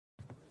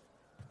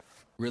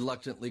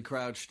reluctantly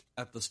crouched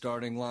at the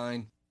starting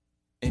line.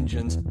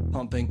 Engines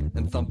pumping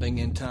and thumping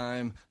in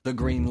time. The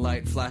green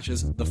light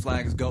flashes, the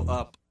flags go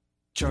up.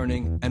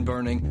 Churning and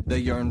burning, they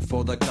yearn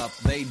for the cup.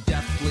 They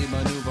deftly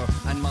maneuver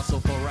and muscle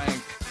for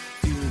rank.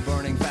 Fuel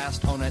burning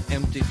fast on an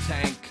empty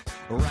tank.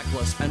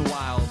 Reckless and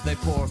wild, they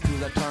pour through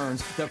the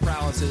turns. Their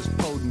prowess is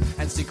potent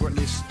and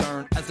secretly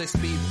stern. As they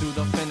speed through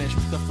the finish,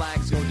 the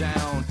flags go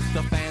down.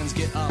 The fans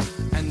get up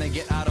and they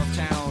get out of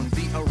town.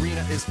 The arena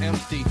is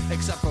empty,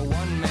 except for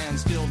one man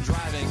still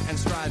driving and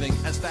striving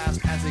as fast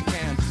as he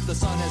can. The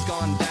sun has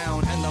gone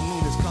down and the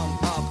moon has come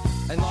up.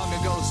 And long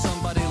ago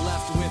somebody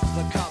left with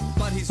the cup.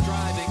 But he's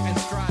driving and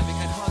striving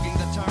and hugging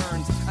the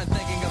turns and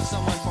thinking of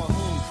someone for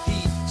whom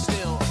he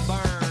still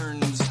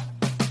burns.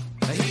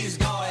 He's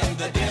going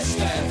the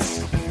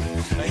distance.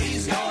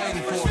 He's going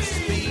for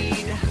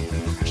speed.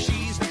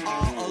 She's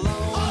all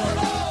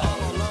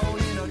alone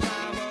in a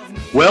time of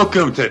need.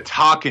 Welcome to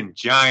Talking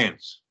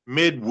Giants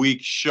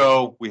midweek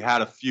show. We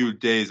had a few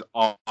days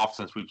off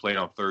since we played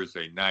on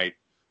Thursday night.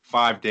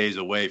 5 days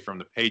away from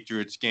the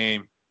Patriots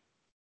game.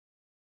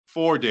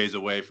 4 days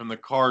away from the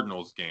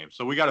Cardinals game.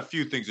 So we got a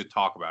few things to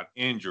talk about.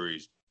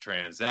 Injuries,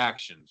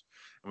 transactions,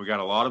 and we got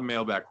a lot of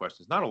mailbag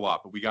questions. Not a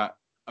lot, but we got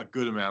a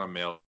good amount of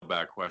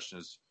mailbag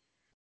questions.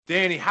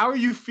 Danny, how are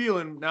you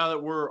feeling now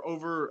that we're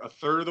over a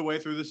third of the way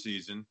through the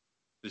season?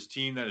 This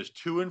team that is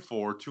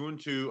 2-4,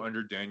 2-2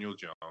 under Daniel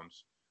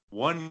Jones.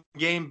 One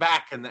game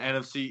back in the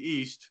NFC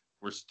East.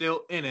 We're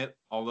still in it,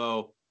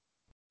 although,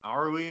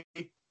 are we?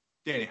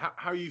 Danny, how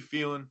are you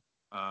feeling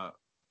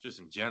just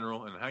in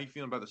general, and how are you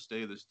feeling about the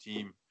state of this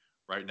team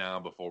right now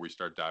before we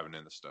start diving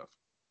into stuff?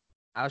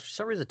 I was for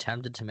some reason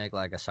tempted to make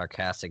like a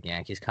sarcastic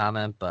Yankees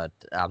comment, but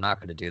I'm not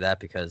going to do that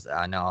because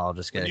I know I'll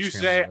just get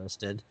extremely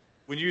roasted.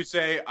 When you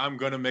say I'm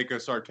going to make a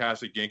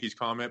sarcastic Yankees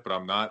comment, but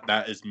I'm not,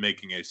 that is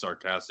making a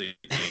sarcastic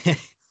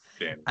Yankees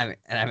Danny. I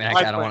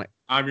don't want to.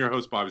 I'm your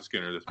host, Bobby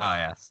Skinner. This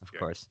morning. Oh, yes, of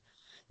course.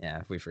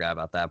 Yeah, we forgot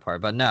about that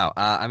part. But no,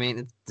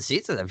 the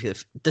season,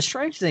 the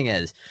strange thing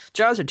is,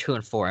 Giants are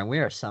 2-4, and we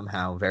are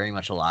somehow very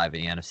much alive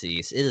in the NFC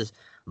East. It is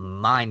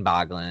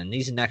mind-boggling. And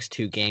these next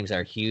two games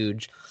are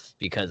huge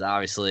because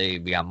obviously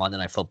we got Monday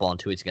Night Football in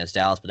 2 weeks against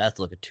Dallas, but that's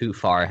looking too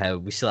far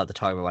ahead. We still have to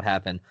talk about what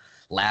happened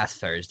last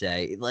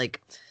Thursday.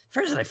 Like,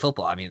 Thursday Night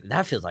Football,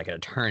 that feels like an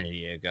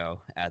eternity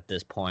ago at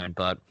this point.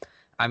 But,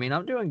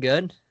 I'm doing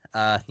good.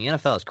 The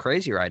NFL is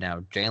crazy right now.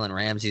 Jalen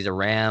Ramsey's a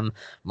Ram.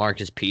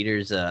 Marcus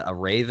Peters a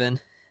Raven.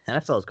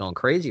 NFL is going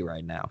crazy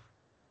right now.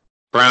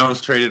 Browns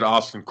traded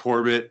Austin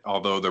Corbett,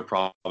 although they're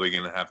probably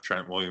going to have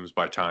Trent Williams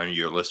by the time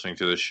you're listening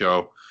to this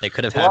show. They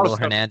could have had Will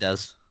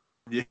Hernandez.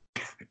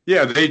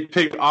 Yeah, they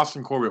picked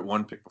Austin Corbett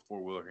one pick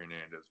before Will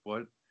Hernandez.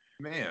 What?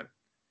 Man,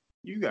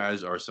 you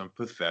guys are some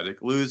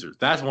pathetic losers.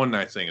 That's one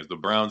nice thing is the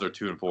Browns are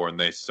 2-4 and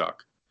they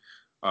suck.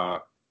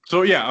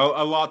 So, yeah,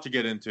 a lot to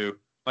get into.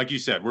 Like you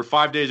said, we're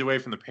 5 days away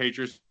from the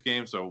Patriots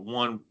game. So,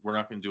 one, we're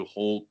not going to do a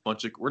whole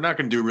bunch of – we're not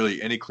going to do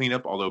really any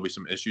cleanup, although there'll be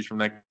some issues from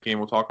that game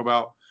we'll talk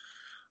about.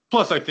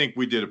 Plus, I think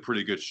we did a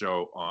pretty good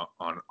show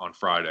on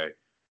Friday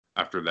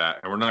after that.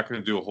 And we're not going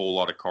to do a whole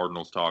lot of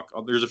Cardinals talk.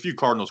 There's a few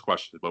Cardinals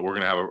questions, but we're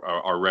going to have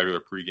our regular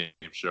pregame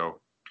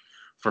show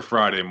for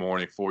Friday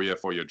morning for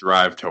your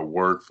drive to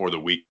work for the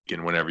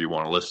weekend whenever you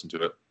want to listen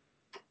to it.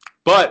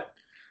 But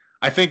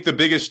I think the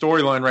biggest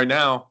storyline right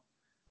now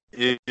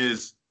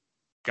is –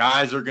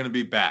 guys are going to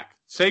be back.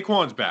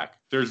 Saquon's back.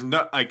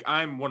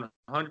 I'm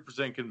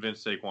 100%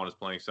 convinced Saquon is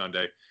playing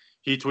Sunday.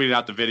 He tweeted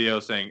out the video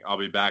saying, "I'll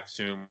be back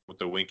soon" with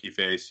the winky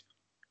face.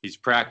 He's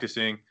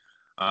practicing.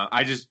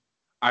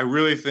 I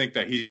really think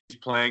that he's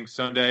playing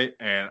Sunday,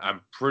 and I'm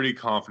pretty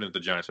confident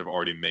the Giants have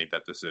already made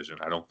that decision.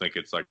 I don't think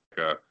it's like,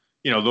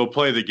 they'll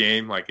play the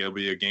game, like it'll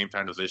be a game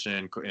time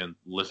decision and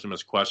list him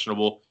as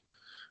questionable.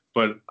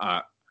 But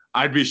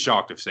I'd be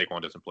shocked if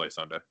Saquon doesn't play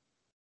Sunday.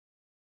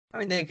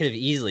 They could have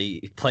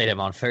easily played him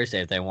on Thursday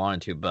if they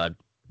wanted to, but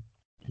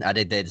I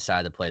think they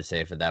decided to play it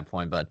safe at that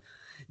point. But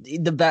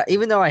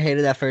even though I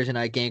hated that Thursday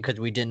night game because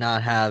we did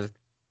not have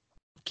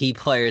key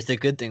players, the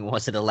good thing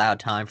was it allowed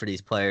time for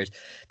these players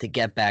to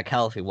get back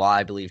healthy. While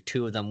I believe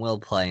 2 of them will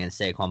play in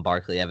Saquon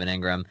Barkley, Evan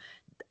Ingram,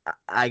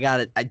 I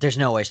got it. There's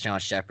no way Sterling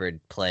Shepard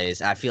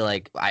plays. I feel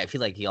like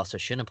he also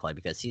shouldn't play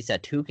because he's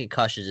had 2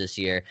 concussions this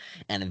year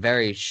in a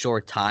very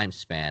short time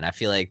span. I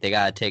feel like they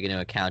got to take into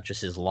account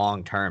just his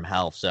long-term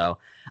health. So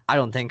I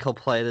don't think he'll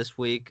play this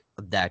week.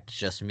 That's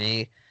just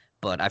me.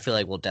 But I feel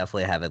like we'll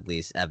definitely have at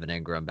least Evan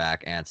Ingram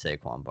back and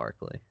Saquon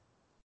Barkley.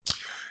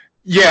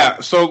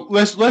 Yeah, so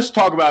let's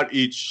talk about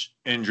each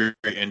injury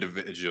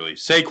individually.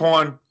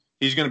 Saquon,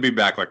 he's going to be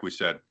back like we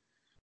said.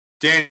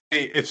 Danny,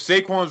 if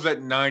Saquon's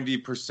at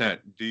 90%,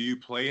 do you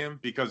play him?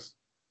 Because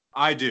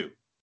I do.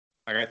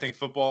 I think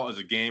football is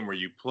a game where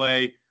you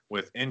play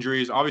with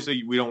injuries.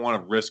 Obviously, we don't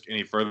want to risk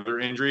any further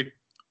injury.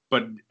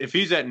 But if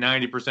he's at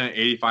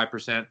 90%,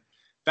 85%,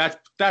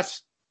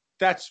 that's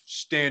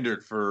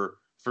standard for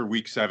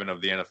Week 7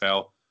 of the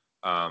NFL.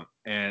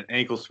 And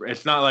ankles.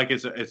 It's not like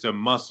it's a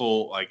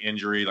muscle like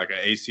injury, like an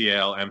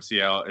ACL,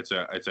 MCL.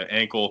 It's an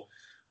ankle.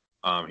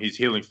 He's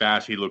healing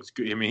fast. He looks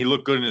good. He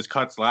looked good in his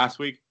cuts last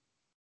week.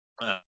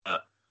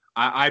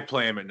 I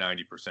play him at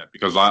 90%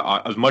 because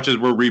as much as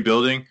we're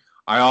rebuilding,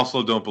 I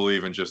also don't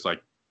believe in just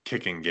like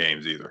kicking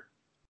games either.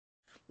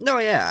 No,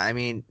 yeah, I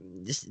mean,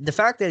 the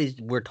fact that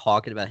we're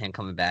talking about him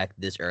coming back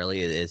this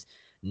early is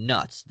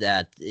nuts.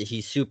 That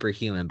he's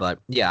superhuman, but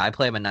yeah, I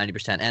play him at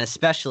 90%, and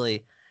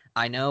especially,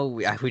 I know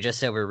we just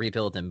said we're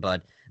rebuilding,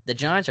 but the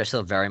Giants are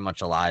still very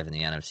much alive in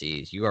the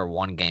NFCs. You are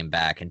one game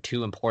back, and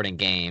two important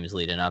games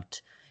leading up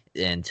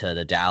into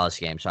the Dallas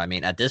game. So I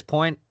mean, at this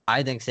point,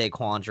 I think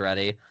Saquon's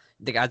ready.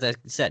 The guy that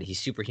said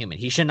he's superhuman.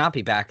 He should not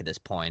be back at this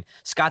point.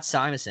 Scott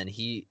Simonson,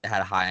 he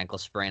had a high ankle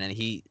sprain, and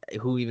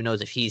who even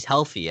knows if he's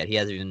healthy yet? He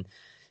hasn't even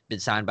been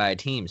signed by a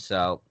team,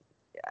 so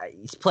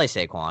play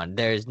Saquon.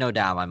 There's no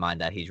doubt in my mind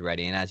that he's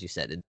ready. And as you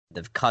said,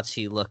 the cuts,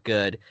 he looked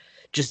good.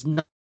 Just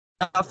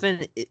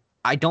nothing.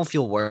 I don't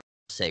feel worried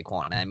about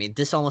Saquon. I mean,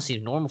 this almost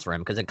seems normal for him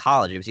because in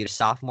college, it was either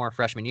sophomore or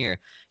freshman year,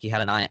 he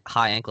had a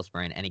high ankle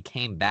sprain and he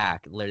came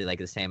back literally like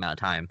the same amount of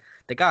time.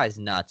 The guy's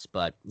nuts,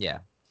 but yeah,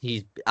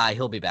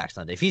 he'll be back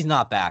Sunday. If he's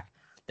not back,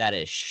 that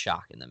is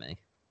shocking to me.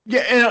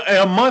 Yeah, and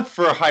a month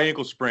for a high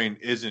ankle sprain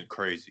isn't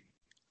crazy.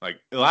 Like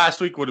last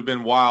week would have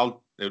been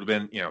wild. It would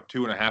have been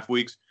 2.5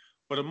 weeks,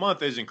 but a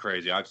month isn't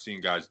crazy. I've seen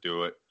guys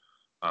do it.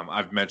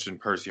 I've mentioned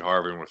Percy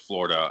Harvin with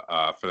Florida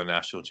for the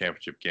national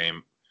championship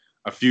game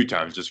a few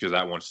times just because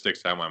that one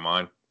sticks out in my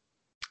mind.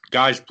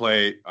 Guys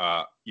play,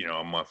 a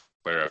month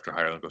later after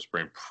high ankle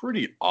sprain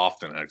pretty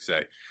often, I'd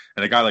say.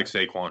 And a guy like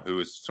Saquon, who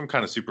is some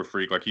kind of super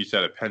freak, like he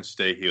said at Penn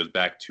State, he was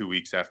back 2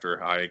 weeks after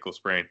a high ankle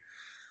sprain.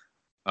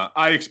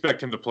 I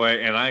expect him to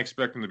play, and I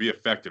expect him to be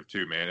effective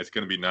too, man. It's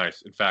going to be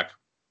nice. In fact,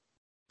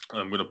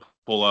 I'm going to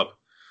pull up,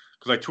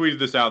 because I tweeted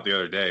this out the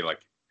other day, like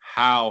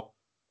how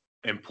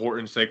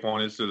important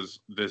Saquon is to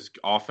this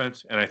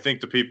offense. And I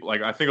think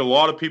I think a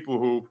lot of people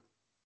who've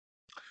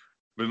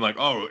been like,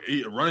 oh,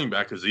 a running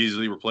back is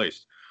easily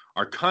replaced,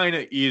 are kind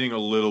of eating a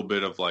little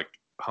bit of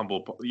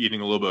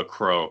eating a little bit of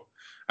crow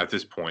at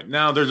this point.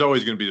 Now, there's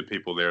always going to be the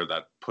people there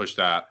that push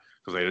that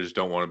because they just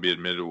don't want to be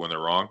admitted when they're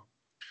wrong.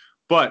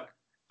 But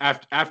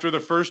after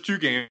the first two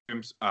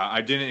games,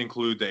 I didn't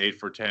include the 8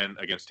 for 10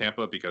 against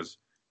Tampa because,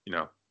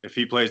 if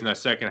he plays in that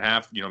second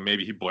half,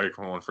 maybe he breaks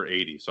one for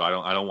 80. So I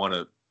don't want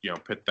to,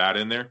 put that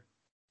in there.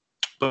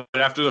 But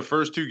after the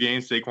first two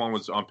games, Saquon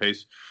was on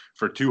pace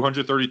for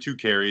 232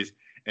 carries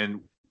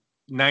and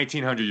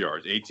 1,900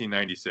 yards,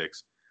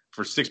 1,896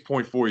 for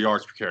 6.4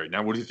 yards per carry.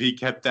 Now, if he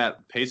kept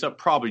that pace up?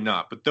 Probably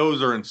not. But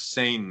those are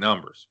insane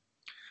numbers.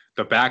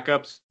 The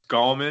backups,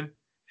 Gallman,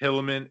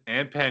 Hilliman,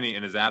 and Penny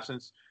in his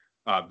absence,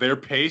 their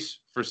pace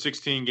for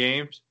 16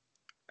 games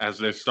as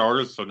their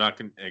starters, so not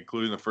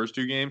including the first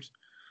two games,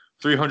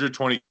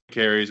 320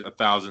 carries,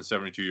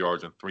 1,072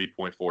 yards, and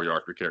 3.4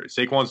 yards per carry.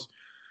 Saquon's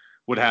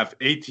would have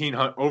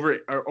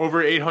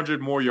over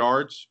 800 more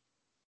yards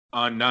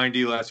on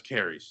 90 less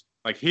carries.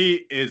 Like,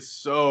 he is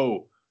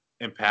so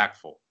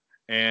impactful.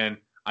 And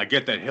I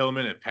get that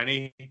Hillman and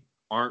Penny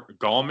aren't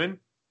Gallman,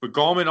 but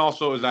Gallman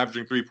also is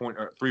averaging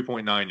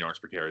 3.9 yards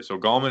per carry. So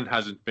Gallman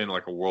hasn't been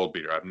like a world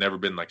beater. I've never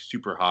been like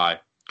super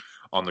high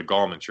on the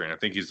Gallman train. I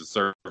think he's a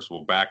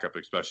serviceable backup,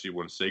 especially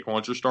when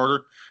Saquon's your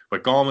starter.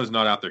 But Gallman's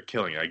not out there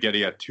killing it. I get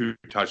he had 2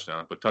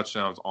 touchdowns, but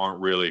touchdowns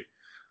aren't really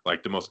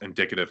like the most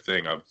indicative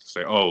thing of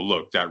say, oh,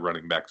 look, that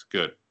running back's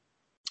good.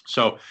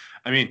 So,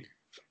 I mean,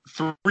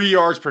 3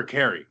 yards per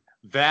carry,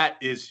 that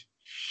is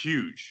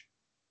huge.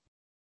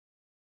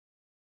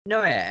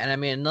 No, yeah, and I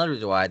mean, another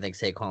reason why I think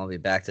Saquon will be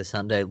back this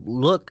Sunday,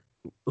 look,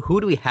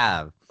 who do we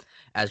have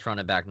as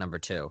running back number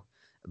 2?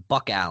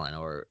 Buck Allen,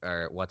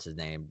 or what's his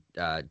name?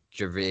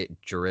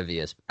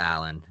 Jarivius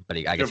Allen, but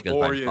I guess he goes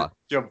by Buck.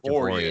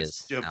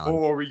 Javorius.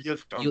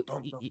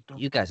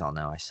 You guys all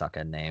know I suck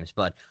at names,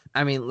 but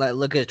I mean,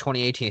 look at his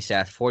 2018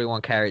 stats: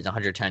 41 carries,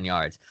 110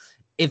 yards.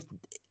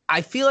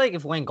 I feel like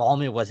if Wayne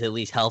Gallman was at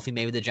least healthy,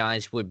 maybe the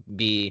Giants would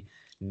be.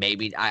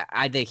 Maybe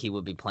I think he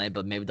would be playing,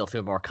 but maybe they'll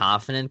feel more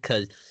confident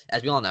because,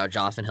 as we all know,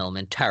 Jonathan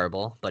Hillman,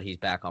 terrible, but he's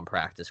back on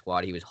practice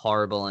squad. He was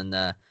horrible in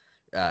the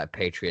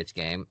Patriots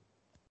game.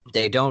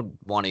 They don't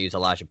want to use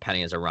Elijah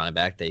Penny as a running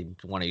back. They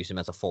want to use him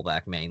as a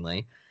fullback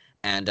mainly.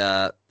 And,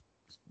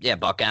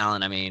 Buck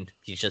Allen, I mean,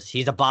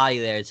 he's a body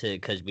there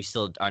because we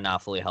still are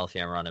not fully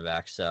healthy on running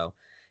back. So,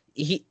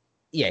 he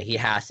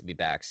has to be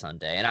back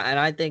Sunday. And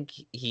I think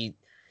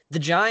the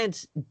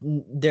Giants,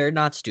 they're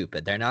not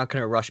stupid. They're not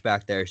going to rush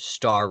back their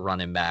star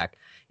running back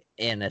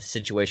in a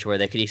situation where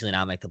they could easily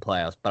not make the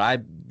playoffs.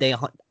 But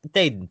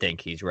they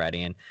think he's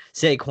ready, and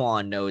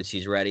Saquon knows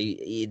he's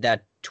ready.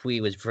 That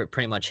tweet was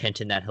pretty much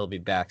hinting that he'll be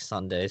back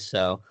Sunday.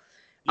 So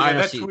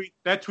yeah,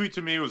 that tweet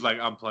to me was like,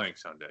 I'm playing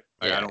Sunday.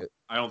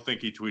 I don't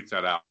think he tweets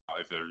that out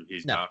if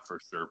he's not for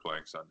sure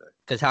playing Sunday.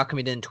 Because how come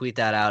he didn't tweet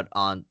that out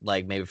on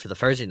maybe for the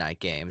Thursday night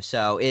game?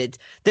 So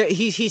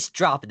he's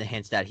dropping the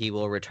hints that he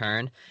will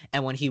return,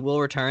 and when he will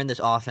return,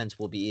 this offense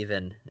will be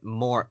even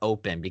more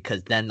open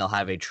because then they'll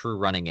have a true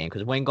running game.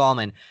 Because Wayne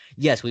Gallman,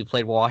 yes, we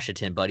played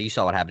Washington, but you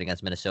saw what happened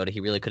against Minnesota.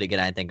 He really couldn't get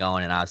anything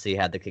going, and obviously he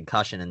had the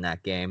concussion in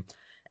that game,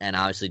 and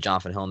obviously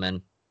Jonathan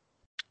Hillman.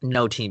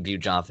 No team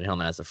viewed Jonathan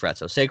Hillman as a threat.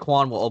 So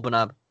Saquon will open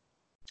up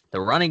the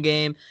running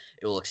game.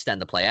 It will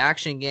extend the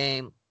play-action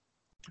game.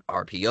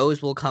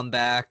 RPOs will come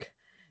back.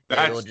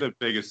 That's the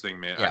biggest thing,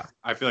 man. Yeah.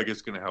 I feel like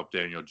it's going to help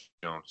Daniel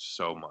Jones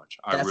so much.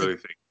 I That's really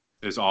think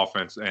his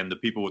offense and the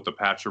people with the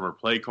Pat Shurmur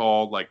play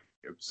call, like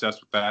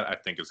obsessed with that, I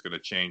think it's going to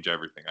change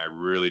everything. I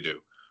really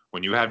do.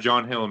 When you have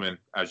John Hillman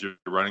as your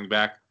running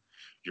back,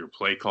 your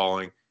play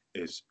calling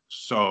is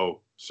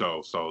so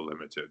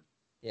limited.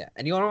 Yeah,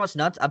 and you want to know what's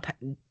nuts?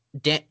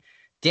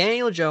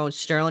 Daniel Jones,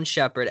 Sterling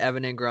Shepard,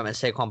 Evan Ingram, and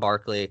Saquon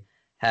Barkley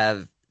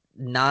have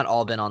not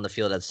all been on the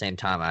field at the same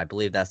time. I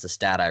believe that's the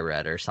stat I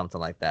read or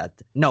something like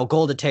that. No,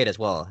 Golden Tate as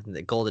well.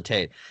 Golden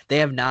Tate. They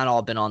have not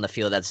all been on the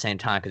field at the same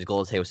time because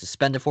Golden Tate was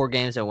suspended 4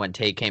 games, and when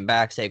Tate came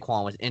back,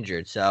 Saquon was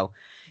injured. So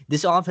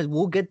this offense,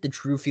 we'll get the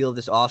true feel of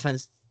this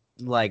offense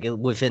like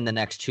within the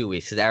next 2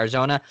 weeks. Because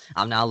Arizona,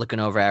 I'm not looking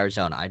over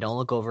Arizona. I don't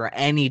look over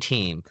any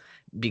team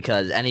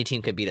because any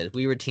team could beat us.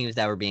 We were teams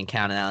that were being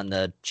counted out in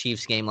the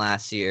Chiefs game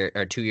last year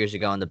or 2 years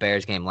ago and the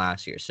Bears game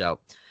last year. So,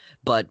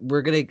 but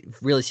we're going to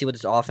really see what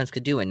this offense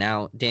could do. And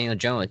now Daniel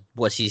Jones,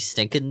 was he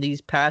stinking these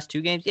past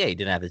 2 games? Yeah, he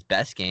didn't have his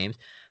best games,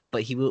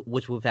 but he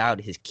was without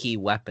his key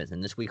weapons.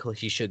 And this week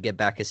he should get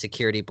back his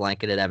security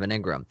blanket at Evan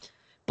Ingram.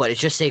 But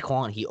it's just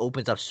Saquon. He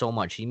opens up so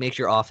much. He makes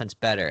your offense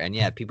better. And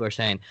yeah, people are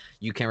saying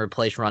you can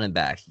replace running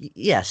backs.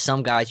 Yeah,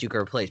 some guys you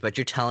can replace. But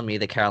you're telling me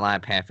the Carolina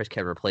Panthers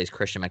can replace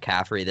Christian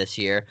McCaffrey this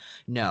year?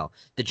 No.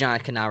 The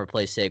Giants cannot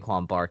replace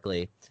Saquon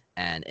Barkley.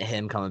 And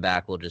him coming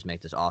back will just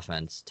make this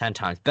offense 10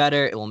 times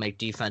better. It will make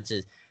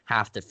defenses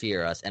have to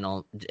fear us. And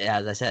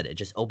as I said, it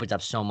just opens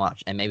up so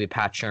much. And maybe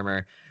Pat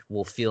Shurmur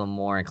will feel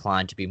more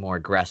inclined to be more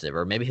aggressive.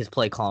 Or maybe his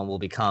play calling will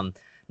become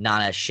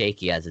not as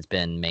shaky as it's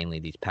been mainly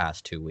these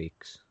past 2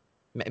 weeks.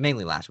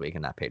 Mainly last week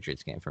in that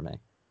Patriots game for me.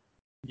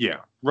 Yeah,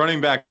 running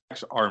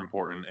backs are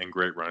important, and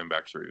great running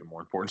backs are even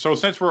more important. So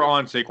since we're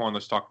on Saquon,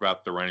 let's talk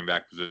about the running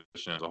back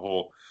position as a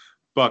whole.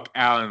 Buck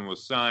Allen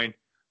was signed.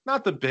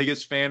 Not the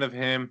biggest fan of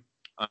him,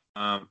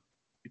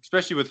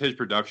 especially with his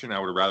production. I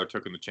would have rather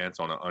taken the chance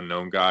on an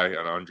unknown guy, an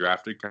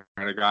undrafted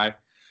kind of guy.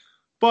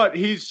 But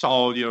he's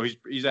solid. You know,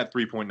 he's at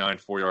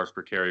 3.94 yards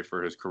per carry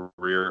for his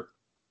career,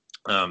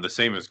 the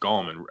same as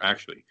Gallman,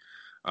 actually.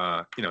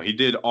 You know, he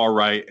did all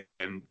right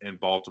in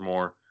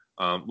Baltimore.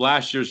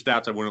 Last year's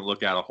stats I wouldn't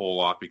look at a whole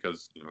lot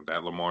because, you know,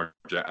 that Lamar,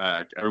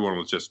 everyone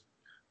was just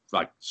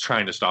like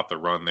trying to stop the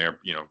run there,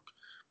 you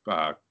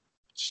know,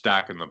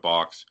 stacking the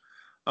box.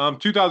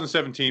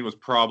 2017 was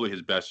probably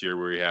his best year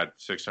where he had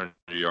 600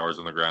 yards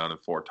on the ground and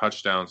 4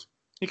 touchdowns.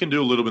 He can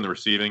do a little bit in the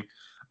receiving.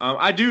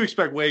 I do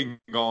expect Wayne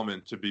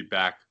Gallman to be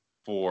back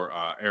for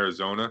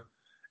Arizona.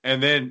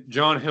 And then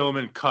John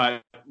Hillman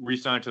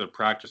re-signed to the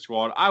practice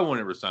squad. I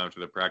wouldn't resign to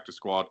the practice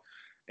squad.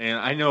 And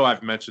I know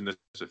I've mentioned this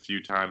a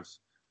few times,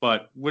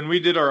 but when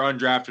we did our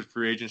undrafted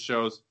free agent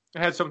shows, I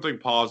had something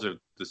positive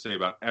to say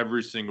about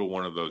every single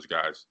one of those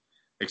guys,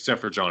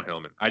 except for John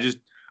Hillman.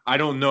 I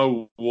don't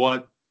know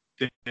what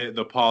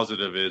the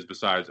positive is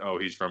besides, oh,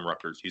 he's from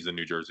Rutgers. He's a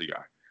New Jersey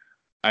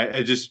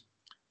guy.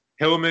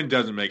 Hillman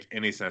doesn't make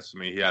any sense to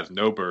me. He has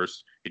no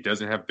burst. He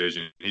doesn't have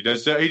vision. He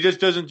just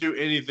doesn't do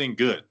anything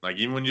good. Like,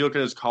 even when you look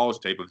at his college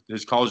tape,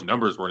 his college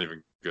numbers weren't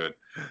even good.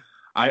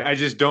 I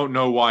just don't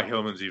know why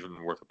Hillman's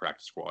even worth a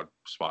practice squad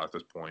spot at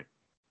this point.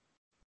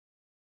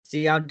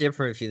 See, I'm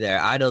different with you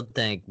there. I don't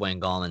think Wayne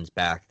Gallman's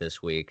back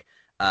this week.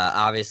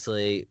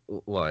 Obviously,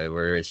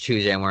 it's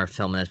Tuesday and we're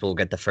filming this, but we'll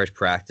get the first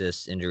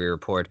practice injury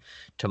report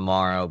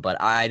tomorrow. But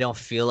I don't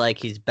feel like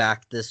he's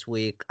back this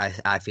week.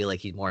 I feel like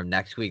he's more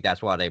next week.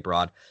 That's why they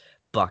brought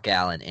Buck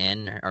Allen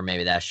in, or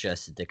maybe that's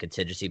just the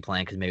contingency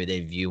plan because maybe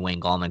they view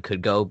Wayne Gallman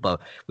could go. But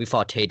we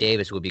thought Tay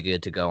Davis would be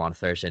good to go on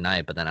Thursday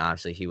night, but then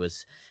obviously he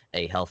was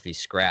a healthy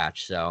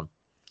scratch. So,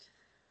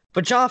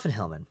 but Jonathan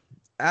Hillman,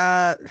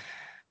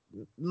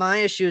 my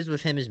issues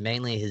with him is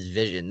mainly his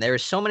vision. There were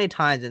so many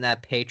times in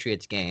that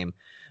Patriots game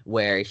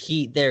where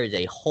there is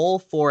a hole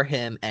for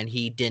him and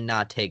he did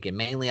not take it.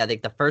 Mainly, I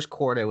think the first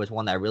quarter was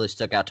one that really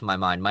stuck out to my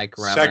mind. Mike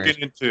Remmers.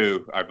 2nd and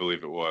 2, I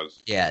believe it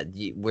was. Yeah,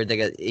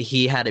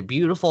 he had a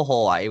beautiful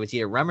hole. It was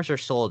either Remmers or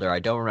Solder. I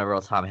don't remember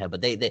off the top of my head, but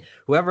they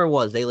whoever it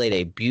was, they laid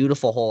a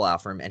beautiful hole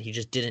out for him, and he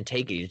just didn't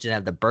take it. He just didn't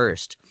have the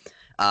burst.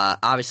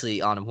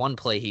 Obviously, on one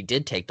play, he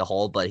did take the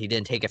hole, but he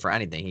didn't take it for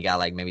anything. He got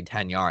like maybe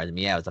 10 yards. I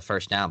mean, yeah, it was the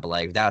first down, but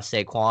like without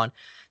Saquon,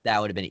 that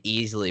would have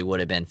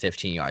been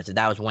 15 yards. If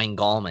that was Wayne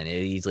Gallman,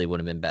 it easily would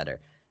have been better.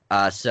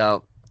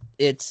 So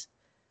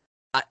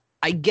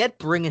I get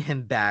bringing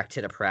him back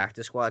to the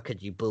practice squad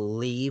because you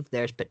believe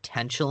there's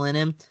potential in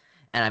him.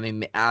 And I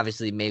mean,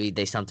 obviously,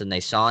 maybe something they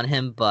saw in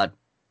him, but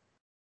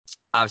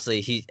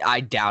obviously,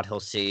 I doubt he'll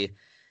see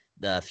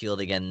the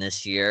field again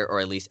this year, or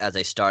at least as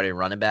a starting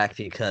running back,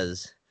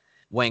 because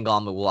Wayne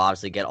Gallman will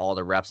obviously get all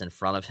the reps in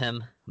front of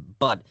him.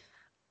 But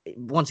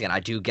once again, I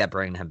do get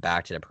bringing him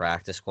back to the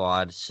practice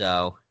squad.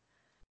 So,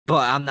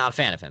 but I'm not a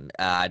fan of him.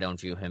 I don't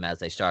view him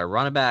as a starter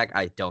running back.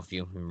 I don't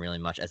view him really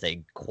much as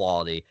a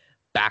quality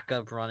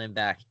backup running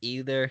back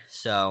either.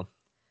 So,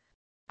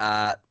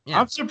 yeah.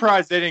 I'm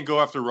surprised they didn't go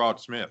after Rod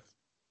Smith.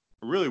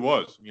 It really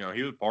was. You know,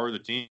 he was part of the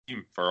team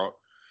for,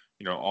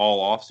 you know,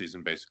 all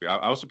offseason basically.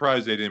 I was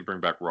surprised they didn't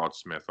bring back Rod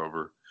Smith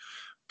over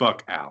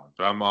Buck Allen.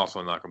 But I'm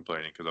also not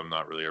complaining because I'm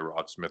not really a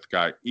Rod Smith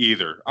guy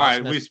either. All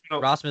right,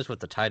 Ross Smith with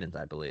the Titans,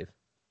 I believe.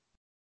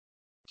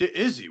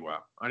 Is he?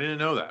 Wow, I didn't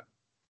know that.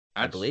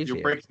 I believe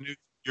you're breaking news.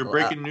 You're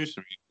breaking news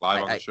to me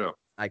live on the show.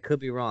 I could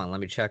be wrong. Let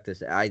me check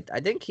this. I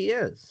think he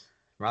is.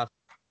 Ross.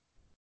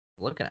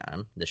 Looking at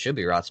him, this should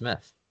be Rod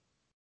Smith.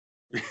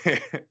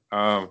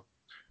 All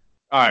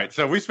right,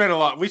 so we spent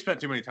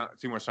too much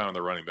time on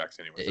the running backs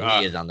anyways.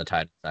 He is on the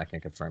Titans. I can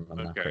confirm.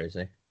 I'm not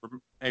crazy.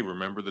 Hey,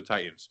 remember the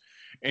Titans.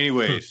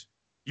 Anyways,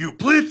 you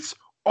blitz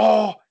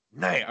all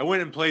night. I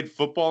went and played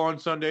football on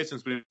Sunday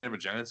since we didn't have a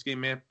Giants game,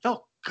 man.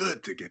 Felt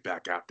good to get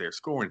back out there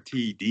scoring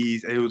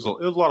TDs. It was a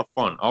lot of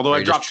fun. Although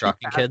I dropped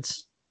trucking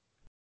kids.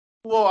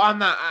 Well, I'm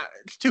not.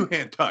 It's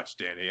two-hand touch,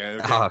 Danny.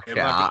 Okay.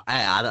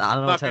 I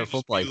don't know what type of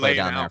football you play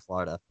down there in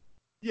Florida.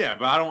 Yeah,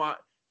 but I don't want.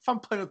 If I'm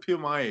playing with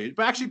people my age,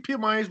 but actually people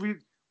my age, we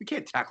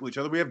can't tackle each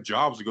other. We have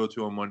jobs to go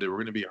to on Monday. We're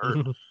going to be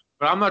hurt.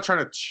 But I'm not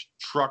trying to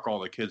truck all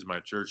the kids in my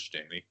church,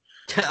 Danny.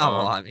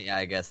 Well, I mean,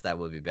 I guess that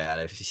would be bad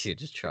if you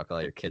just truck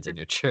all your kids in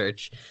your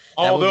church.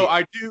 Although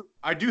I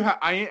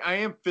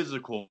am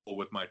physical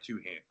with my two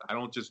hands. I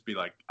don't just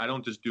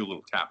do a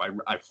little tap.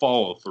 I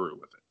follow through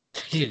with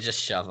it. You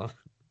just shove them.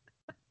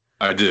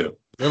 I do.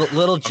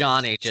 Little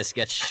Johnny just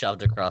gets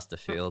shoved across the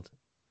field.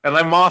 And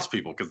I moss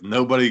people because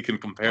nobody can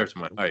compare to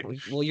my height.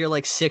 Well, you're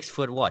like 6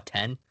 foot what,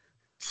 10?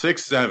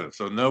 6'7",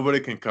 so nobody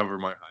can cover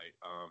my height.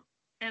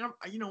 And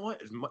you know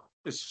what?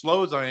 As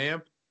slow as I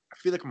am, I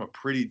feel like I'm a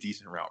pretty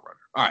decent route runner.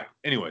 All right.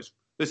 Anyways,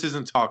 this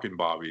isn't talking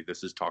Bobby.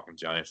 This is talking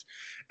Giants.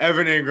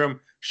 Evan Ingram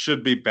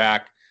should be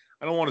back.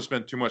 I don't want to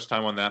spend too much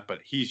time on that, but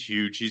he's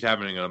huge. He's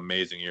having an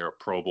amazing year, a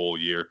Pro Bowl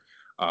year.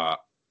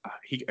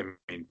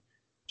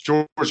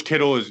 George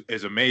Kittle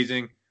is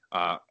amazing.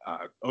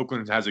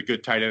 Oakland has a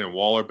good tight end in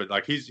Waller, but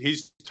like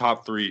he's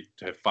top 3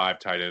 to 5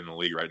 tight end in the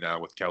league right now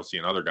with Kelsey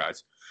and other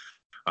guys.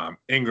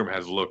 Ingram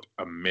has looked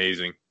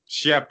amazing.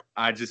 Shep,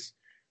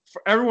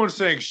 everyone's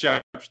saying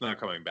Shep's not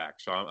coming back,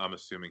 so I'm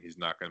assuming he's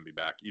not going to be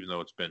back, even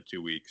though it's been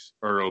 2 weeks,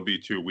 or it'll be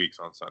 2 weeks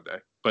on Sunday.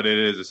 But it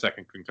is a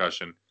second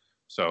concussion,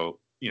 so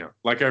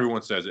like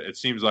everyone says, it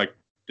seems like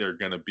there's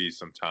going to be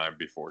some time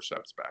before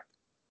Shep's back.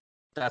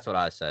 That's what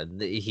I said.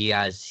 He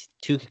has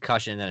 2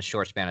 concussions in a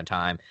short span of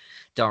time.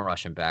 Don't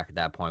rush him back at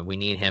that point. We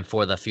need him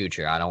for the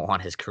future. I don't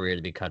want his career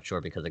to be cut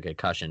short because of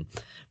concussion.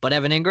 But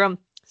Evan Ingram,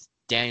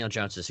 Daniel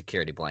Jones'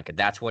 security blanket.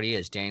 That's what he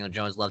is. Daniel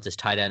Jones loves his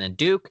tight end in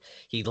Duke.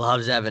 He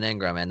loves Evan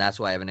Ingram, and that's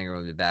why Evan Ingram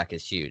will be back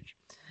is huge.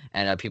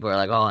 And people are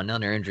like, oh,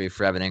 another injury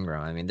for Evan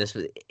Ingram. I mean,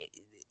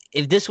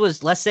 if this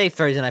was, let's say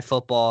Thursday Night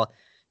Football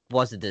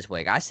wasn't this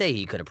week, I say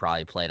he could have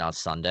probably played on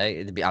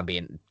Sunday.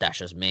 That's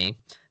just me.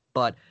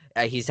 But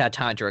he's had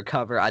time to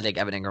recover. I think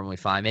Evan Ingram will be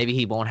fine. Maybe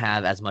he won't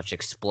have as much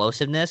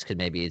explosiveness because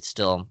maybe it's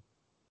still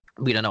 –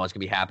 we don't know what's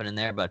going to be happening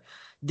there, but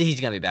he's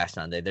going to be back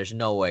Sunday. There's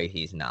no way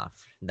he's not.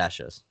 That's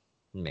just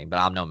me, but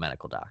I'm no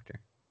medical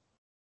doctor.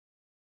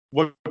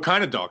 What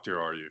kind of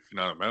doctor are you if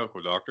you're not a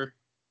medical doctor?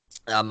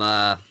 I'm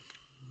a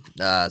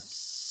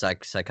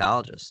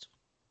psychologist.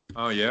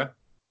 Oh, yeah?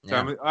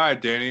 Yeah. All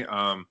right, Danny.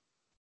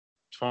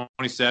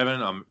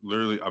 27. I'm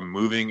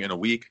moving in a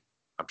week.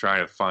 I'm trying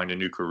to find a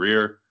new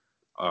career.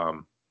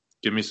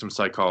 Give me some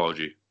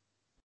psychology.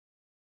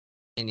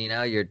 And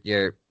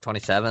you're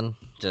 27.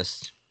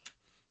 Just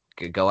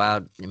go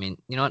out. I mean,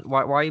 you know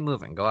what? Why are you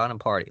moving? Go out and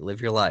party. Live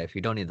your life.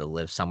 You don't need to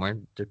live somewhere.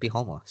 Just be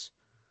homeless.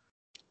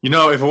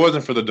 If it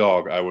wasn't for the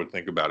dog, I would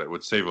think about it. It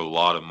would save a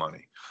lot of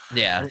money.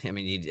 Yeah, I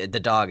mean, the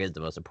dog is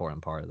the most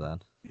important part of that.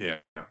 Yeah,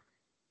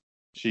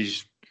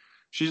 she's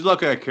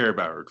lucky I care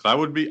about her because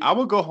I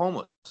would go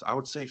homeless. I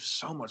would save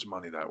so much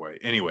money that way.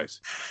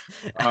 Anyways,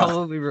 how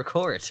will we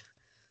record?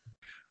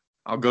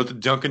 I'll go to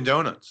Dunkin'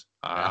 Donuts.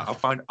 I'll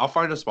find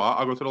a spot.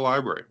 I'll go to the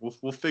library.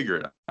 We'll figure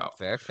it out.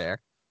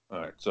 Fair. All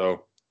right,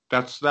 so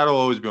that'll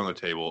always be on the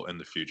table in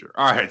the future.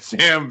 All right,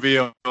 Sam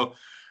Beal.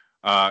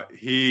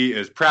 He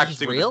is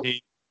practicing He's real? with the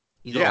team.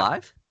 He's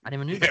alive? I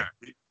didn't even know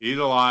that. He's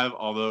alive,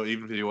 although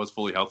even if he was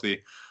fully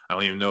healthy, I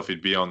don't even know if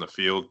he'd be on the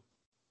field.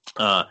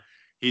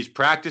 He's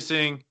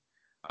practicing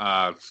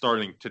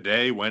starting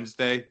today,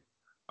 Wednesday.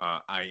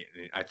 I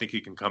think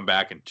he can come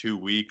back in 2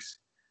 weeks.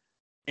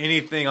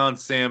 Anything on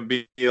Sam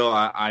Beal,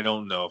 I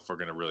don't know if we're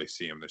going to really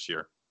see him this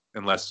year.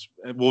 Unless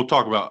we'll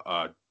talk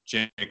about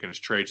Jenkins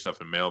trade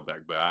stuff in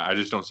mailbag, but I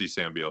just don't see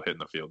Sam Beal hitting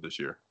the field this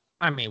year.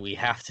 I mean, we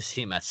have to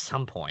see him at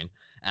some point,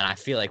 and I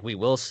feel like we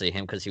will see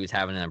him because he was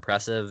having an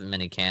impressive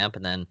mini camp,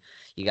 and then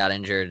he got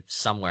injured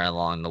somewhere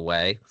along the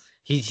way.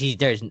 He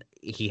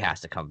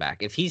has to come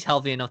back. If he's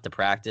healthy enough to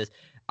practice,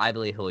 I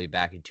believe he'll be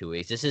back in 2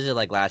 weeks. This isn't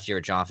like last year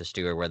with Jonathan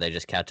Stewart where they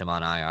just kept him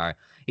on IR.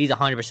 He's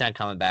 100%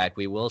 coming back.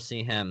 We will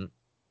see him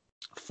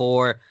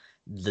for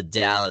the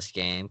Dallas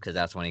game because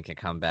that's when he can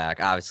come back.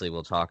 Obviously,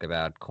 we'll talk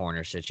about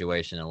corner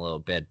situation in a little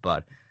bit,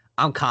 but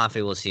I'm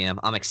confident we'll see him.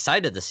 I'm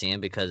excited to see him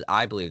because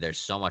I believe there's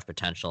so much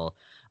potential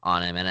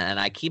on him. And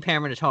I keep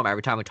hammering it home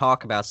every time we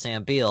talk about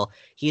Sam Beal.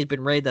 He has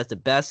been rated as the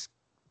best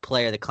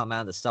player to come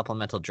out of the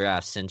supplemental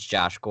draft since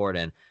Josh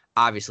Gordon.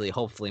 Obviously,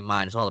 hopefully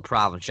minus all the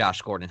problems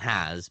Josh Gordon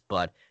has,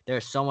 but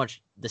there's so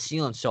much – the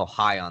ceiling's so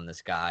high on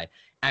this guy.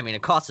 I mean,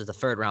 it costs us a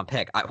third-round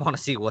pick. I want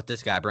to see what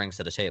this guy brings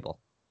to the table.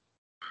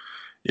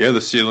 Yeah,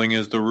 the ceiling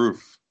is the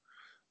roof.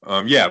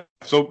 Yeah,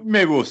 so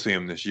maybe we'll see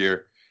him this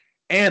year.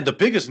 And the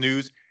biggest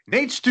news,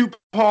 Nate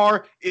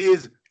Stupar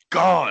is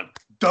gone.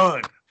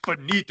 Done.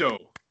 Finito.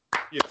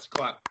 Yes,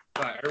 clap.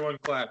 Clap. Everyone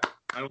clap.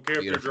 I don't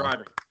care Beautiful. if you're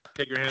driving.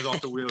 Take your hands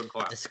off the wheel and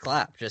clap. Just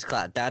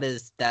clap.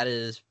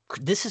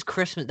 This is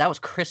Christmas. That was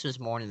Christmas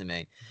morning to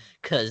me.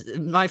 Because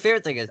my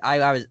favorite thing is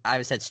I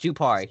said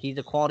Stupar, he's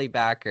a quality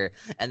backer.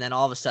 And then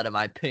all of a sudden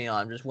my opinion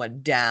on him just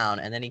went down.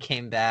 And then he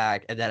came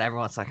back. And then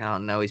everyone's like, oh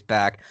no, he's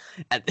back.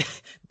 And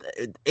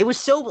it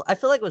was I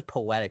feel like it was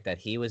poetic that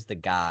he was the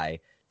guy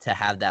to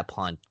have that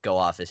punt go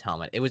off his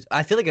helmet.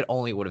 I feel like it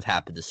only would have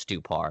happened to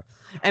Stupar.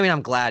 I mean,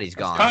 I'm glad he's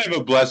gone. It's kind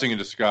of a blessing in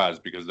disguise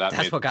because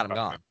that's what got him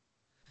gone.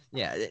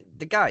 Yeah,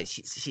 the guy,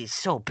 he's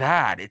so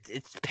bad.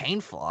 It's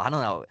painful. I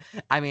don't know.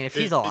 I mean, if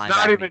he's a linebacker, he's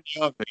not even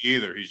young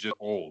either. He's just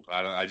old.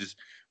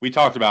 We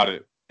talked about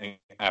it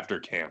after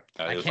camp.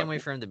 I can't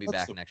wait for him to be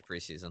back next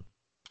preseason.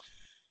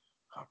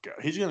 Oh God,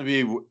 he's going to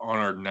be on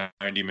our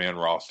 90-man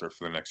roster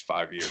for the next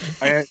 5 years.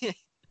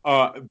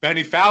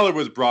 Benny Fowler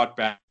was brought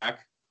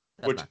back,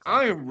 which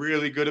I am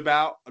really glad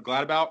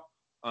about.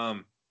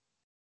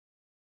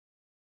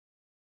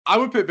 I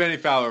would put Benny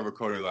Fowler over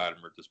Cody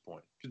Latimer at this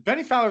point. Because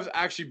Benny Fowler's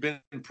actually been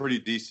pretty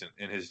decent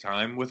in his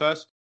time with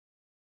us.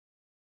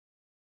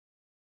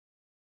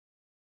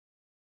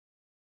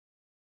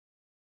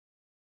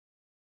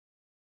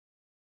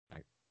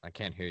 I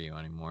can't hear you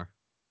anymore.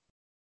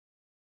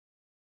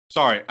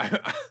 Sorry.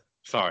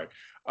 Sorry.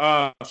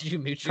 Did you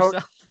mute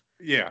yourself?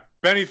 Yeah.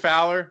 Benny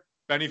Fowler.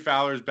 Benny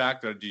Fowler's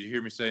back. Did you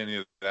hear me say any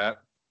of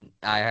that?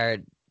 I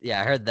heard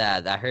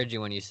that. I heard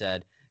you when you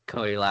said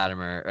Cody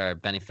Latimer or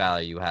Benny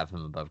Fowler. You have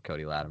him above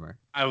Cody Latimer.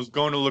 I was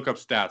going to look up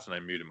stats and I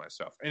muted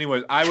myself.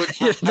 Anyways, I would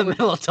in the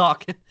middle of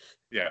talking.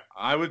 Yeah,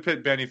 I would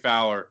put Benny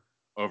Fowler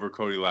over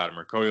Cody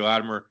Latimer. Cody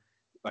Latimer,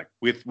 like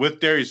with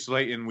Darius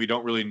Slayton, we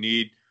don't really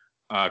need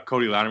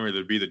Cody Latimer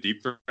to be the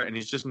deep threat, and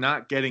he's just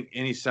not getting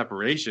any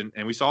separation.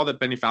 And we saw that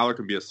Benny Fowler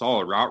can be a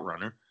solid route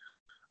runner.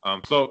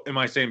 So am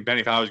I saying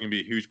Benny Fowler is going to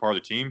be a huge part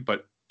of the team?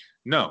 But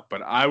no,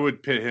 but I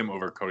would pit him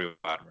over Cody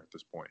Latimer at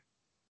this point.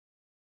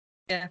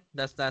 Yeah,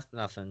 that's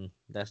nothing.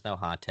 That's no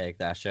hot take.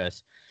 That's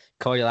just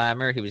Cody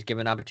Latimer. He was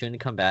given an opportunity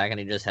to come back, and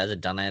he just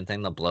hasn't done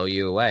anything to blow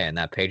you away. In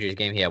that Patriots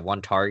game, he had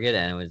one target,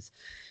 and it was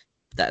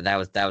that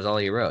was all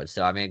he wrote.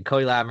 So I mean,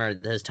 Cody Latimer,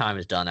 his time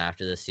is done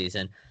after this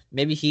season.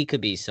 Maybe he could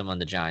be someone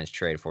the Giants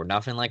trade for.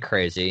 Nothing like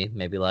crazy.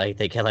 Maybe like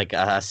they get like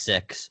a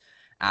 6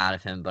 out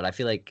of him. But I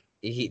feel like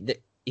he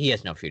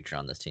has no future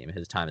on this team.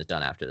 His time is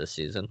done after this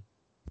season.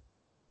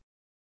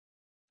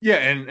 Yeah,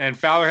 and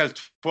Fowler has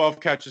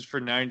 12 catches for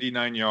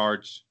 99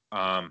 yards.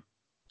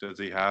 Does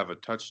he have a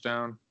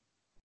touchdown?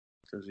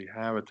 I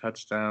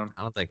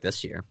don't think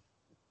this year.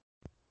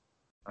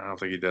 I don't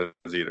think he does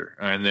either.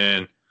 And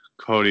then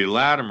Cody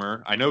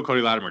Latimer. I know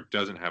Cody Latimer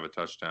doesn't have a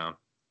touchdown.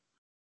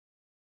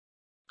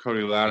 He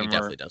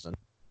definitely doesn't.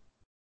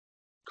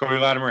 Cody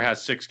Latimer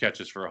has 6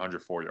 catches for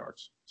 104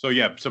 yards. So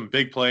yeah, some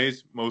big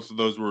plays. Most of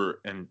those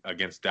were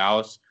against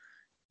Dallas.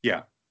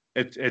 Yeah,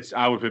 it's.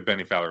 I would put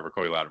Benny Fowler over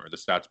Cody Latimer. The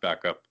stats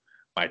back up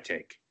my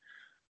take.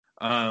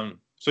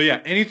 So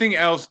yeah, anything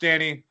else,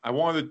 Danny? I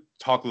wanted to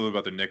talk a little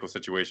about the nickel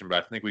situation,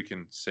 but I think we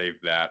can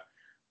save that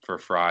for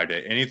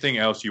Friday. Anything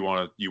else you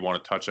want to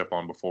touch up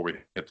on before we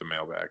hit the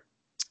mailbag?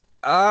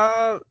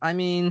 I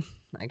mean,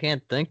 I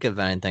can't think of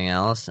anything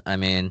else. I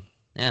mean,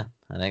 yeah,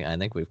 I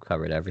think we've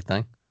covered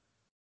everything.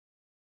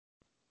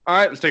 All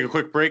right, let's take a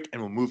quick break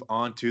and we'll move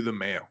on to the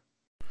mail.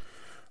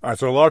 All right,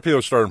 so a lot of people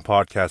are starting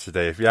podcasts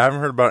today. If you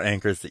haven't heard about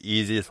Anchor, it's the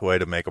easiest way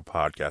to make a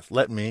podcast.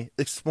 Let me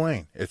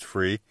explain. It's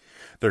free.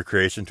 Their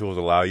creation tools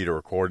allow you to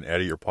record and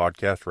edit your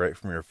podcast right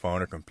from your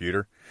phone or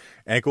computer.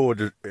 Anchor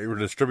will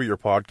distribute your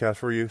podcast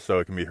for you so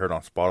it can be heard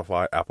on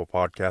Spotify, Apple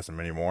Podcasts, and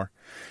many more.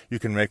 You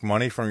can make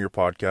money from your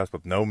podcast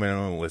with no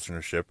minimum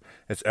listenership.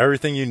 It's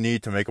everything you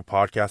need to make a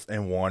podcast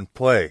in one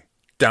play.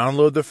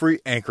 Download the free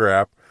Anchor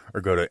app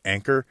or go to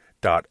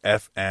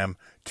anchor.fm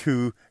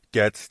to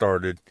get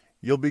started.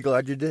 You'll be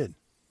glad you did.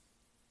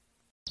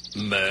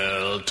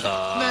 Mail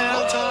time.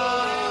 Mail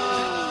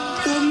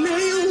time. The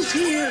mail's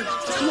here.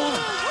 Come on.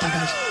 Bye,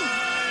 guys.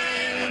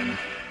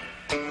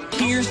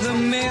 Here's the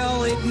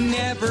mail. It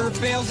never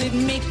fails. It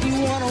makes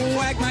me want to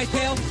wag my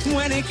tail.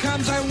 When it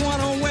comes, I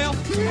want to wail.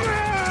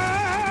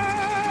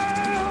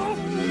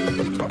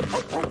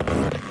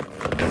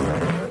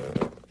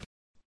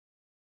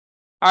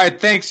 All right,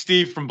 thanks,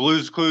 Steve from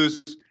Blues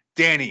Clues.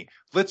 Danny,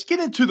 let's get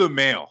into the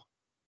mail.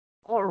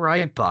 All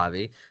right,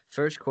 Bobby.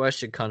 First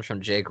question comes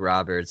from Jake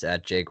Roberts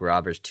at Jake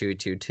Roberts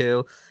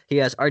 222. He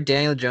asks, are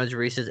Daniel Jones'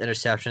 recent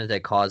interceptions a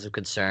cause of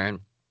concern?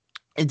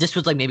 And this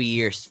was like maybe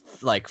year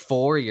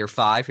 4, year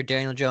 5 for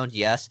Daniel Jones,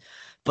 yes.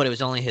 But it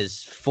was only his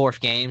 4th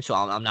game, so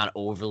I'm not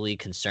overly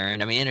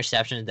concerned. I mean,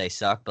 interceptions, they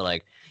suck, but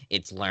like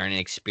it's learning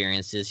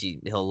experiences.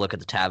 He'll look at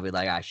the tab and be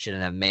like, I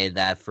shouldn't have made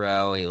that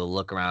throw. He'll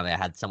look around and I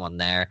had someone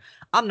there.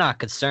 I'm not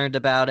concerned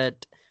about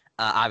it.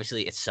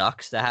 Obviously, it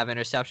sucks to have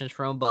interceptions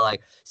from him, but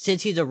like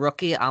since he's a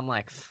rookie, I'm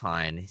like,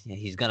 fine,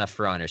 he's gonna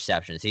throw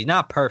interceptions. He's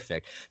not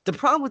perfect. The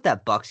problem with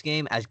that Bucks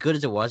game, as good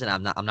as it was, and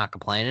I'm not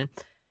complaining,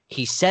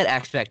 he set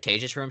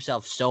expectations for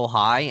himself so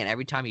high, and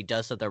every time he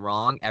does something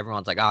wrong,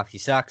 everyone's like, oh, he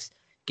sucks,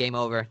 game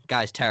over,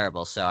 guy's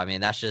terrible. So I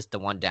mean, that's just the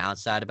one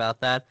downside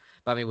about that.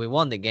 But I mean, we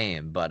won the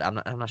game, but I'm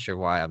not sure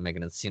why I'm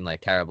making it seem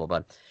like terrible.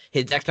 But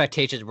his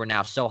expectations were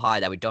now so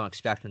high that we don't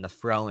expect him to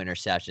throw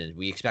interceptions.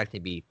 We expect him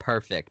to be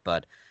perfect,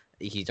 but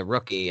he's a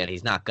rookie and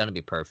he's not going to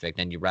be perfect.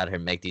 And you'd rather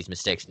him make these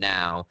mistakes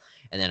now,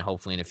 and then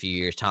hopefully in a few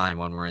years' time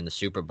when we're in the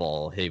Super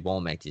Bowl, he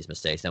won't make these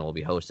mistakes. Then we'll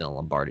be hosting a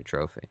Lombardi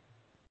Trophy.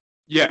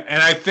 Yeah,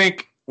 and I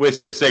think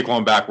with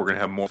Saquon back, we're going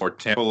to have more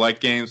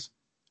Tampa-like games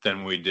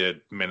than we did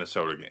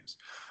Minnesota games.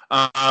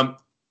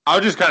 I'll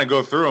just kind of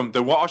go through them.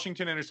 The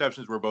Washington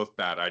interceptions were both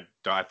bad.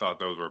 I thought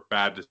those were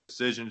bad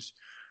decisions,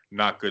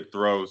 not good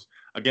throws.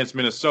 Against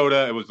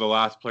Minnesota, it was the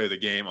last play of the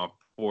game on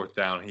 4th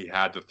down. He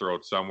had to throw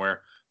it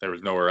somewhere. There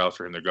was nowhere else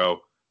for him to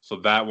go. So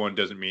that one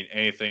doesn't mean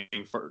anything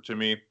to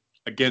me.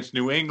 Against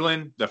New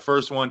England, the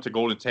first one to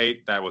Golden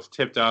Tate, that was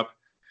tipped up.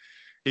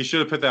 He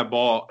should have put that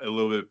ball a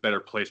little bit better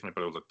placement,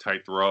 but it was a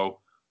tight throw.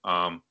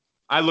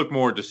 I look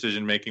more at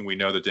decision-making. We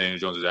know that Daniel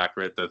Jones is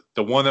accurate.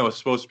 The one that was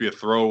supposed to be a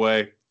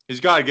throwaway, he's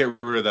got to get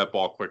rid of that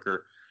ball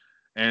quicker.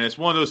 And it's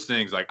one of those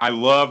things, like I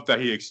love that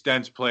he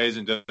extends plays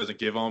and doesn't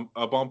give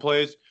up on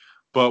plays.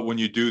 But when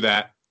you do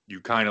that,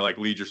 you kind of like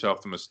lead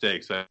yourself to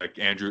mistakes. Like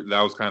Andrew,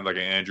 that was kind of like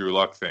an Andrew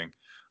Luck thing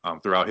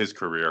throughout his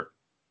career,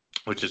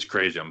 which is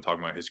crazy. I'm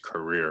talking about his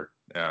career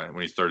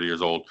when he's 30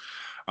 years old.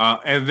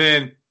 And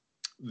then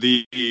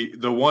the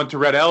one to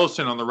Rhett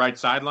Ellison on the right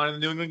sideline in the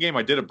New England game,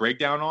 I did a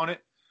breakdown on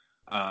it.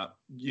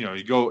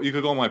 You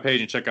could go on my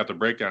page and check out the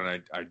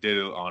breakdown. I did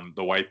it on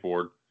the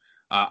whiteboard.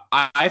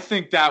 I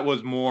think that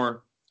was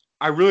more.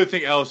 I really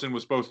think Ellison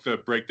was supposed to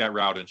break that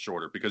route in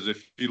shorter, because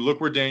if you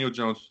look where Daniel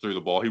Jones threw the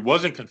ball, he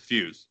wasn't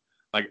confused.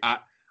 Like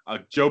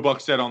Joe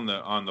Buck said on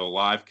the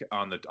live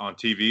on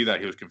TV that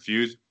he was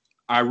confused.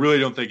 I really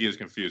don't think he was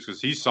confused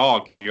because he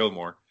saw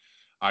Gilmore.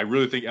 I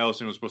really think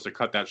Ellison was supposed to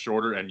cut that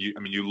shorter. And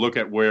you look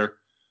at where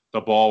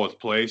the ball was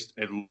placed.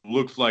 It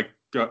looks like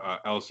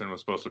Ellison was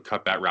supposed to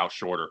cut that route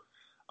shorter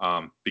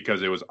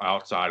because it was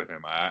outside of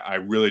him. I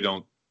really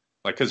don't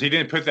like, because he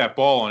didn't put that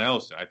ball on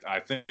Ellison. I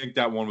think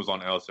that one was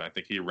on Ellison. I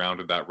think he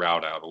rounded that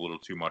route out a little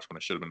too much when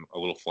it should have been a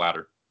little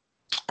flatter.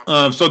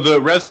 So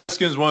the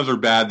Redskins ones are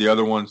bad. The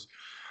other ones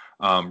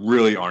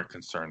really aren't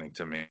concerning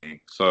to me.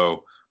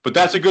 So, but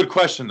that's a good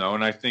question though,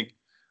 and I think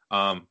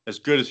as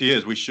good as he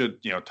is, we should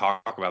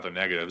talk about the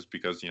negatives,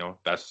 because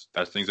that's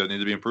things that need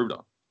to be improved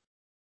on.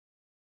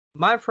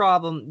 My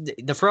problem,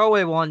 the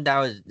throwaway one, that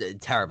was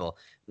terrible.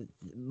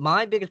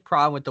 My biggest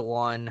problem with the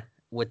one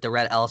with the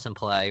Rhett Ellison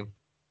play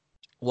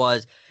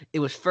was it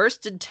was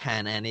 1st and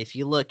 10, and if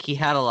you look, he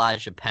had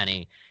Elijah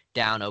Penny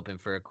down open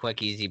for a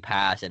quick, easy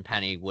pass, and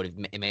Penny would have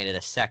made it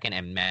a second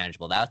and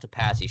manageable. That was the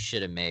pass he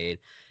should have made.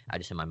 I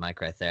just hit my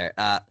mic right there.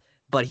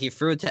 But he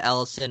threw it to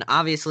Ellison.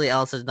 Obviously,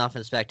 Ellison's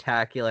nothing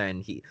spectacular,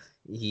 and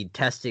he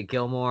tested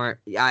Gilmore.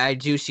 I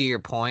do see your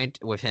point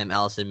with him.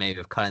 Ellison maybe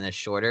have cutting this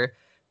shorter,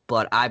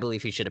 but I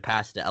believe he should have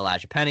passed it to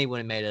Elijah Penny. Would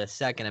have made it a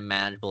second and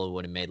manageable. It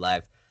would have made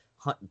life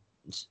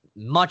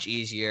much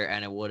easier,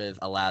 and it would have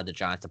allowed the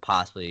Giants to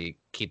possibly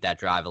keep that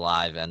drive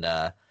alive and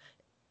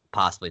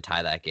possibly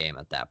tie that game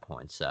at that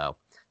point. So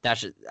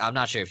I'm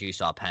not sure if you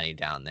saw Penny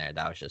down there.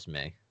 That was just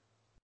me.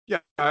 Yeah,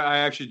 I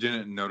actually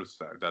didn't notice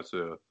that. That's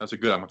a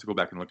good. I'm going to go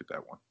back and look at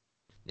that one.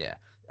 Yeah.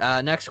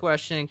 Next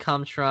question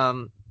comes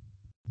from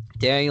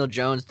Daniel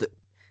Jones, the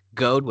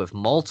GOAT with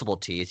multiple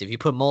T's. If you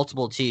put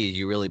multiple T's,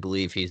 you really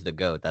believe he's the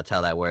GOAT. That's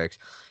how that works.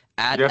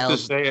 You have to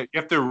say it.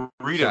 You have to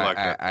read it like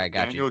that. All right,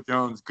 got Daniel you.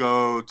 Jones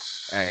GOAT.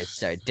 All right,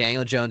 sorry.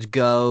 Daniel Jones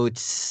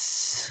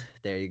GOAT.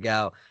 There you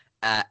go.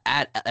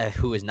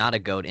 Who is not a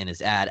GOAT in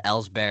his ad,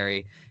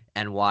 Ellsbury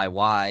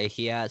NYY.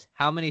 He asks,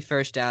 how many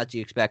first downs do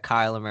you expect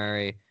Kyler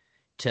Murray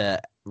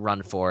to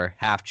run for?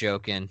 Half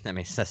joking. I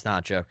mean, that's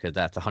not a joke because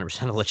that's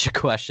 100% a legit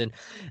question.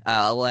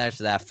 I'll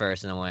answer that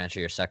first, and then we'll answer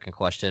your second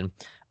question.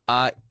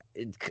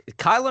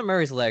 Kyler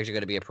Murray's legs are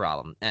going to be a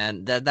problem,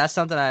 and that's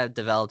something I've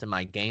developed in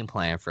my game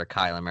plan for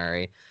Kyler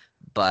Murray,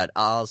 but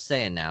I'll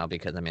say it now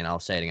because, I'll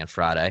say it again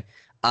Friday.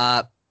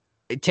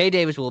 Tay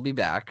Davis will be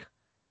back.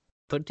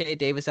 Put Tay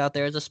Davis out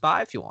there as a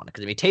spy if you want,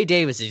 because Tay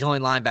Davis is the only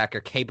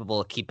linebacker capable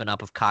of keeping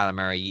up with Kyler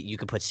Murray. You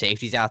could put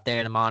safeties out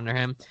there to monitor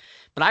him,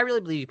 but I really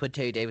believe you put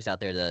Tay Davis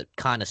out there to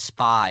kind of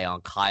spy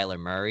on Kyler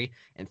Murray,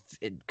 and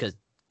because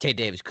Tay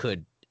Davis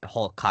could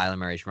hold Kyler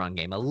Murray's run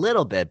game a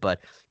little bit,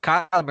 but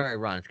Kyler Murray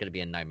run is going to be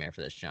a nightmare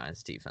for this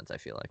Giants defense, I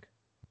feel like.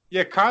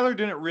 Yeah, Kyler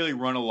didn't really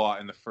run a lot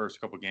in the first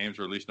couple games,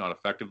 or at least not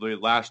effectively.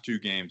 Last 2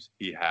 games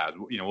he has.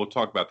 We'll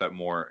talk about that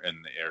more in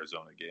the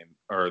Arizona game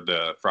or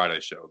the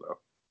Friday show, though.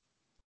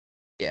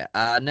 Yeah.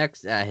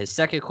 Next, his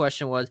second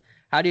question was,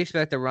 how do you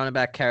expect the running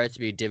back carries to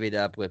be divvied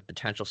up with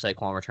potential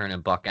Saquon return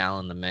and Buck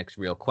Allen in the mix?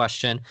 Real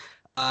question.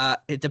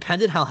 It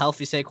depended how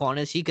healthy Saquon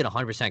is. He could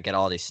 100% get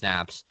all these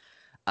snaps.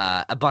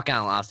 Buck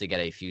Allen will obviously get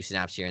a few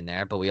snaps here and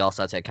there, but we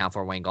also have to account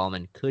for Wayne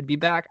Gallman could be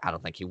back. I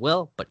don't think he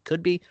will, but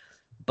could be.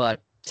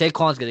 But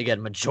Saquon's going to get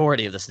a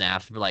majority of the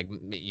snaps. Like,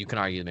 you can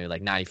argue maybe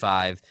like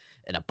 95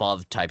 and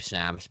above type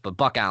snaps, but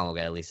Buck Allen will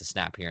get at least a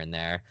snap here and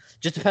there.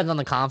 Just depends on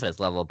the confidence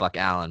level of Buck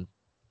Allen.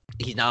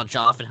 He's not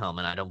Jonathan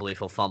Hillman. I don't believe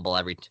he'll fumble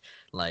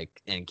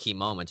in key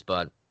moments,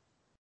 but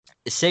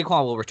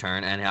Saquon will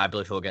return, and I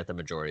believe he'll get the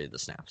majority of the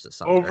snaps this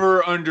Sunday.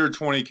 Over under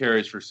 20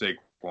 carries for Saquon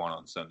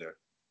on Sunday.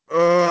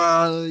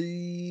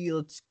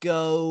 Let's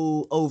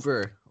go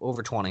over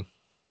 20.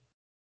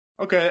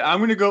 Okay, I'm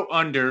going to go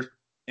under,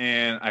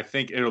 and I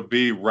think it'll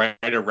be right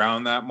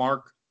around that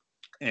mark.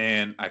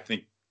 And I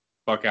think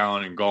Buck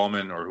Allen and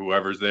Gallman or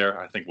whoever's there,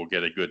 I think we'll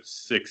get a good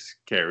 6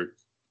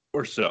 carries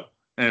or so.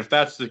 And if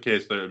that's the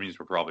case, that means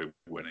we're probably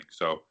winning.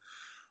 So,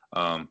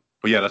 but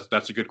yeah,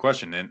 that's a good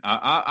question, and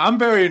I'm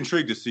very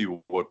intrigued to see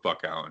what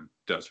Buck Allen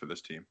does for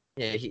this team.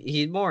 Yeah,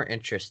 he's more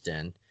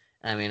interesting.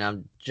 I mean,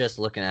 I'm just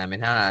looking at. I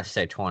mean, how did I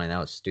say 20? That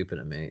was stupid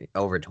of me.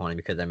 Over 20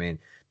 because I mean,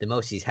 the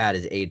most he's had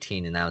is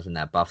 18, and that was in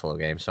that Buffalo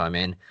game. So I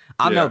mean,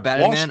 I'm no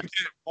betting man.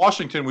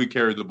 Washington, we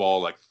carried the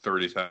ball like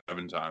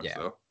 37 times. Yeah.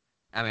 So.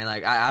 I mean,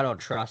 like, I don't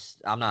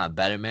trust. I'm not a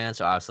betting man,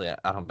 so obviously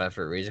I don't bet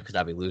for a reason because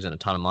I'd be losing a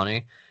ton of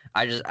money.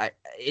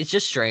 It's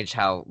just strange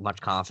how much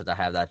confidence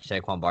I have that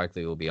Saquon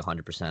Barkley will be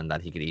 100%,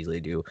 that he could easily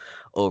do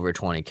over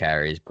 20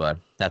 carries, but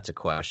that's a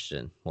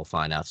question. We'll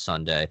find out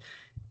Sunday.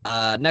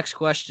 Next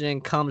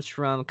question comes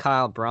from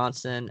Kyle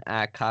Bronson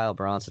at Kyle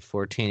Bronson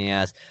 14. He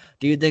asks,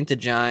 do you think the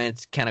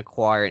Giants can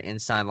acquire an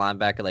inside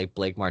linebacker like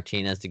Blake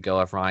Martinez to go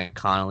off Ryan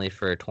Connolly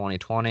for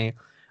 2020?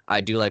 I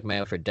do like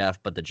Mayo for depth,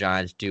 but the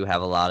Giants do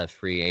have a lot of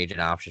free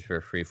agent options for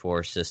a free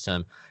four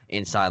system.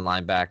 Inside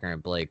linebacker,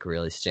 and Blake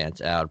really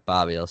stands out.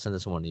 Bobby, I'll send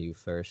this one to you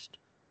first.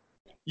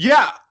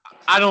 Yeah,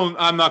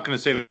 I'm not going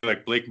to say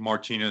like Blake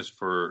Martinez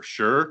for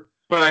sure,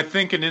 but I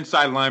think an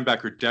inside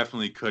linebacker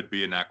definitely could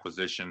be an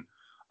acquisition.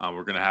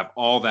 We're going to have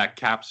all that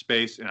cap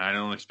space, and I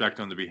don't expect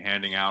them to be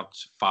handing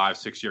out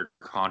 5-6 year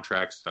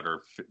contracts that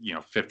are,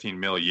 $15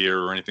 million a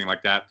year or anything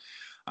like that.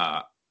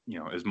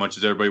 As much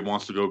as everybody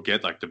wants to go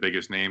get like the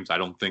biggest names, I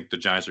don't think the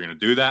Giants are going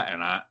to do that.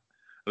 And at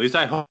least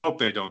I hope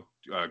they don't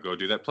go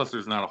do that. Plus,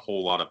 there's not a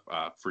whole lot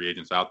of free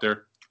agents out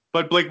there.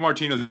 But Blake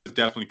Martinez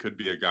definitely could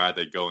be a guy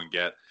they go and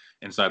get.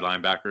 Inside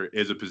linebacker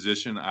is a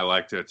position I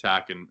like to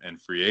attack in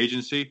free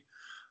agency.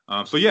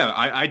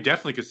 I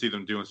definitely could see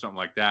them doing something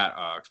like that,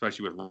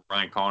 especially with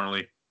Ryan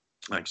Connolly,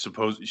 like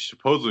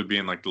supposedly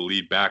being like the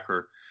lead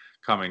backer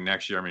coming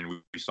next year. I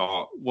mean, we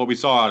saw what we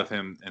saw out of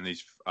him in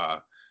these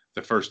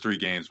the first 3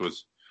 games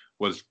was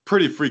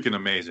pretty freaking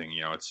amazing.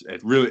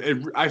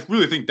 I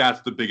really think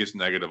that's the biggest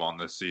negative on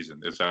this season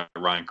is that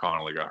Ryan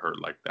Connolly got hurt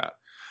like that.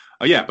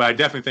 But I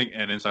definitely think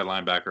an inside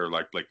linebacker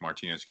like Blake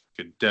Martinez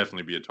could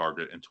definitely be a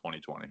target in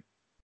 2020.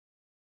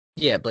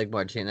 Yeah, Blake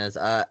Martinez.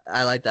 I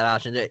like that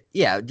option.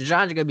 Yeah, the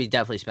Giants are going to be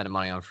definitely spending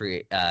money on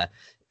free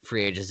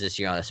agents this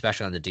year,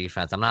 especially on the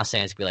defense. I'm not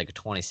saying it's going to be like a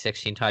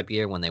 2016 type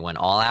year when they went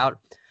all out,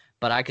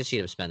 but I could see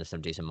them spending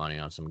some decent money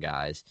on some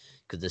guys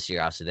because this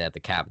year, obviously, they have the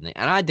cap. And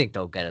I think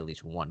they'll get at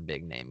least one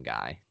big name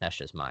guy. That's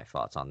just my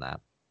thoughts on that.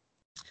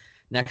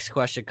 Next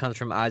question comes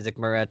from Isaac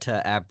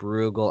Moretta at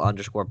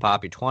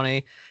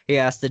Bruegel_Poppy20. He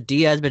asked, the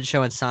D has been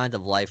showing signs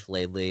of life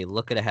lately.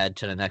 Looking ahead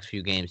to the next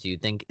few games, do you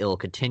think it will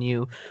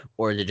continue,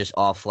 or is it just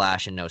all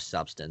flash and no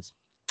substance?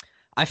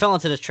 I fell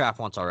into this trap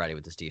once already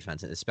with this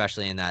defense,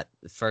 especially in that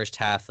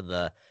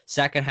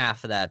second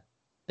half of that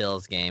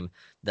Bills game.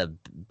 The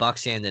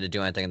Bucs game didn't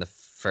do anything in the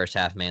first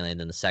half mainly, and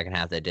then the second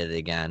half they did it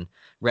again.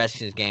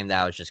 Redskins game,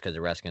 that was just because the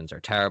Redskins are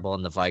terrible,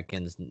 and the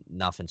Vikings,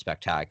 nothing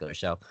spectacular.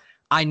 So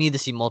I need to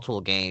see multiple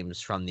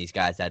games from these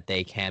guys that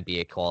they can be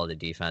a quality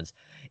defense.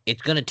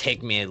 It's going to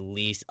take me at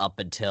least up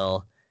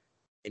until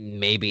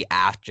maybe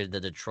after the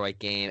Detroit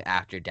game,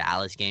 after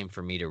Dallas game,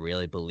 for me to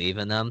really believe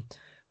in them.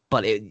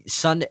 But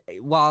Sunday,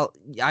 while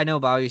I know,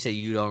 Bobby, you say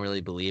you don't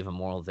really believe in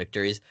moral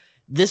victories,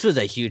 this was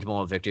a huge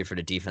moral victory for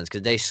the defense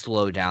because they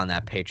slowed down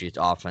that Patriots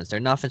offense. They're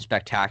nothing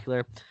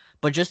spectacular,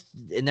 but just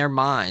in their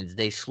minds,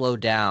 they slowed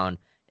down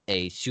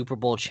a Super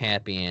Bowl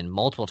champion,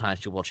 multiple times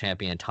Super Bowl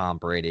champion Tom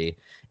Brady,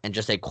 and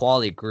just a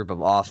quality group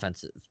of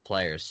offensive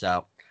players.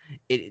 So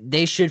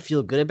they should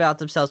feel good about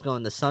themselves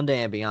going to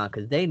Sunday and beyond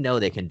because they know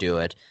they can do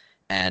it.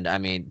 And, I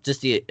mean,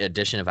 just the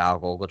addition of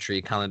Alec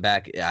Ogletree coming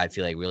back, I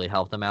feel like really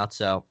helped them out.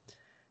 So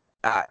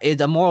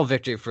it's a moral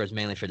victory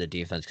mainly for the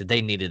defense because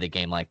they needed a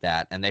game like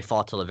that, and they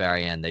fought till the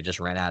very end. They just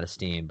ran out of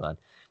steam. But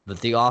with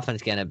the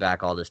offense getting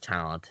back all this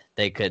talent,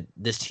 the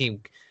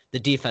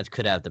defense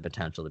could have the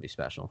potential to be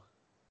special.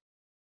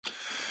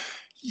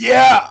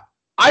 Yeah,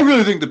 I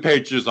really think the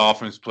Patriots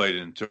offense played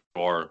into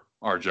our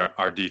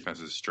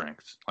defense's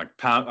strengths.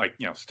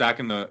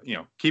 Stacking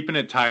keeping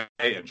it tight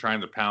and trying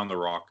to pound the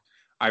rock.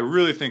 I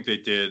really think they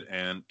did,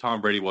 and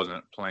Tom Brady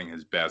wasn't playing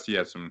his best. He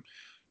had some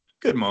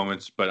good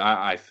moments, but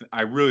I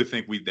really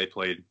think they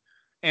played,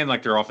 and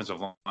like their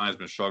offensive line has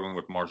been struggling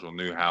with Marshall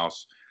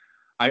Newhouse.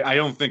 I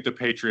don't think the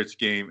Patriots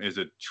game is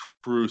a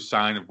true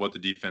sign of what the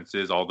defense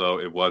is, although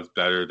it was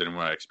better than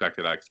what I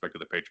expected. I expected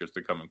the Patriots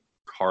to come and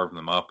carve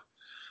them up.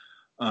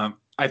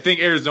 I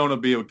think Arizona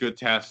will be a good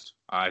test.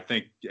 I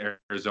think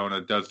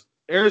Arizona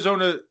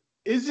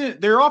isn't,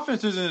 their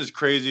offense isn't as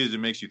crazy as it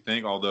makes you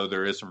think, although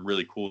there is some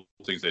really cool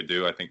things they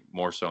do. I think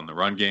more so in the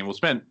run game. We'll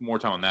spend more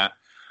time on that.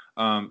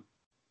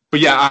 But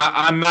yeah,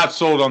 I'm not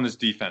sold on this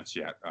defense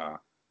yet.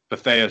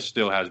 Bethea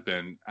still has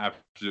been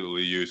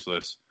absolutely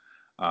useless.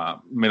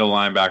 Middle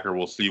linebacker,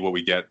 we'll see what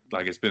we get.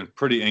 Like, it's been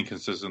pretty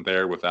inconsistent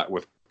there with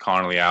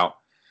Connolly out.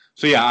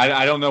 So yeah,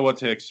 I don't know what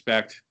to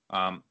expect.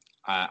 I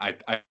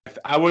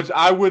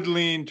would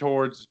lean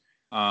towards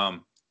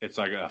it's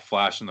like a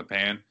flash in the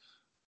pan.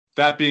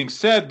 That being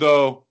said,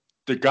 though,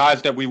 the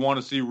guys that we want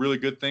to see really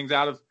good things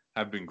out of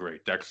have been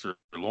great. Dexter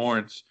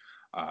Lawrence,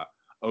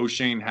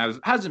 O'Shane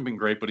hasn't been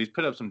great, but he's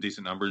put up some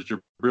decent numbers.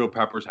 Jabril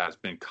Peppers has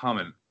been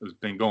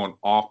going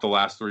off the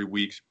last 3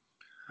 weeks.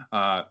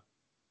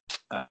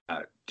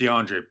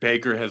 DeAndre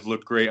Baker has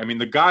looked great. I mean,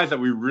 the guys that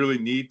we really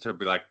need to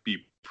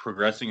be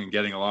progressing and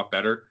getting a lot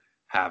better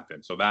have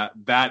been. So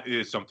that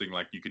is something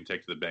like you can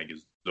take to the bank,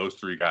 is those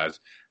 3 guys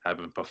have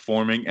been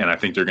performing, and I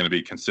think they're going to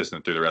be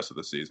consistent through the rest of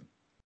the season.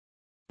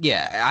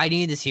 Yeah, I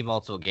need to see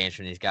multiple games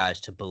from these guys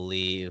to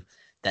believe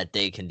that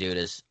they can do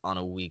this on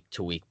a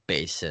week-to-week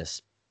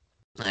basis.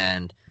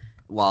 And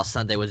while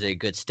Sunday was a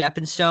good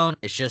stepping stone,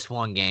 it's just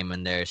one game,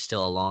 and there's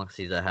still a long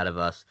season ahead of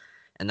us.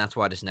 And that's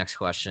why this next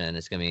question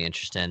is going to be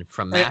interesting.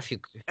 From Matthew.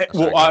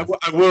 I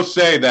will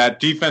say that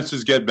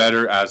defenses get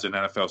better as an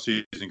NFL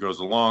season goes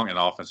along, and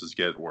offenses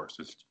get worse.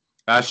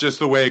 That's just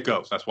the way it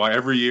goes. That's why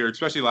every year,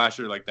 especially last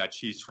year, like that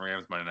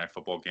Chiefs-Rams Monday Night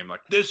Football game,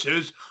 like, this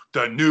is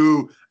the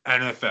new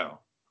NFL.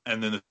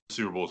 And then the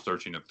Super Bowl is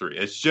 13-3.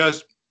 It's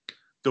just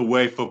the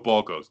way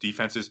football goes.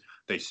 Defenses,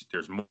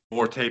 there's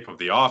more tape of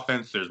the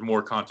offense. There's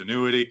more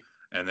continuity.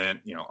 And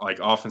then, like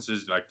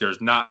offenses, like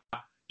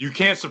you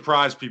can't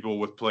surprise people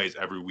with plays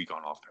every week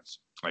on offense.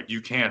 Like,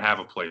 you can't have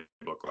a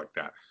playbook like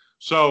that.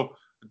 So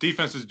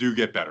defenses do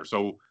get better.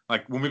 So,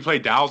 like, when we play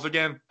Dallas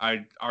again,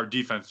 our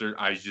defense,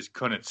 I just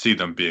couldn't see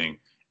them being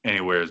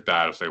anywhere as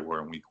bad as they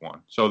were in week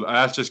 1. So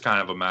that's just kind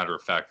of a matter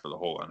of fact for the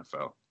whole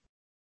NFL.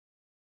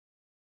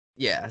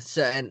 Yeah,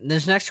 so and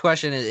this next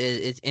question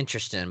is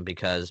interesting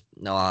because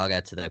I'll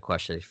get to the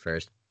question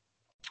first.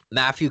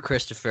 Matthew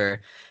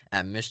Christopher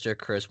at Mr.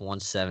 Chris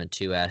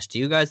 172 asked, do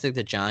you guys think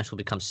the Giants will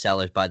become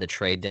sellers by the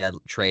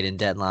trade-in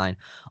deadline?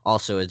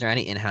 Also, is there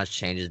any in-house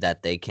changes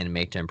that they can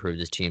make to improve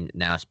this team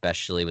now,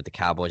 especially with the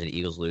Cowboys and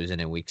Eagles losing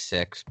in Week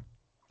 6?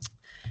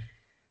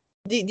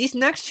 These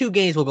next 2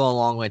 games will go a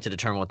long way to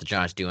determine what the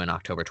Giants do on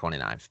October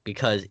 29th,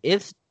 because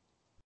if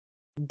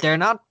they're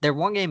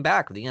 1 game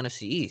back of the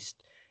NFC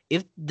East.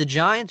 If the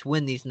Giants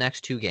win these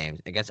next 2 games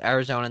against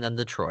Arizona and then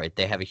Detroit,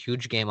 they have a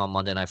huge game on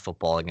Monday Night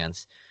Football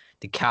against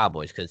the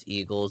Cowboys, because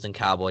Eagles and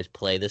Cowboys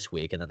play this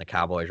week, and then the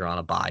Cowboys are on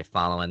a bye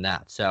following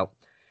that. So,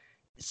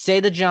 say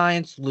the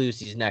Giants lose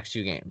these next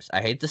 2 games.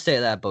 I hate to say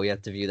that, but we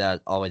have to view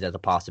that always as a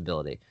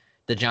possibility.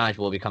 The Giants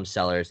will become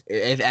sellers.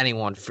 If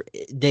anyone,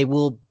 they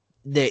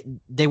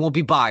won't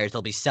be buyers.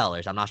 They'll be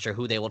sellers. I'm not sure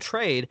who they will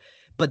trade,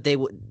 but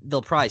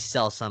they'll probably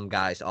sell some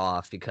guys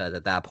off, because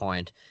at that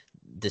point,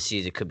 the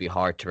season could be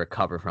hard to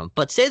recover from.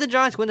 But say the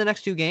Giants win the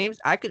next 2 games,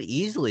 I could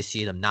easily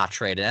see them not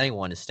trading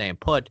anyone and staying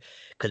put,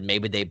 because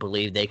maybe they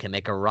believe they can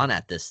make a run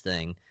at this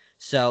thing.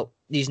 So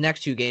these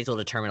next 2 games will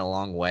determine a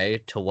long way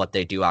to what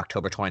they do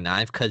October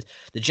 29th, because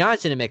the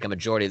Giants didn't make a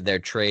majority of their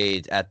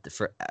trades at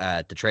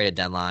the trade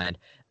deadline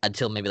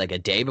until maybe like a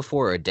day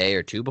before or a day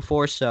or 2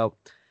 before. So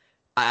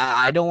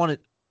I don't want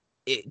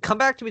to come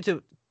back to me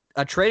to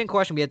a trading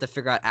question we have to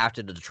figure out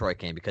after the Detroit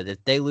game, because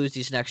if they lose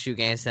these next 2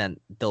 games, then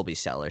they'll be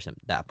sellers at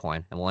that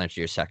point. And we'll answer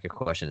your second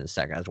question in a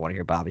second. I just want to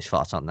hear Bobby's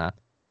thoughts on that.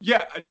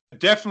 Yeah,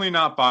 definitely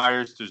not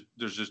buyers.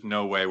 There's just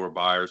no way we're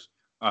buyers.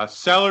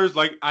 Sellers,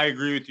 like, I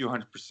agree with you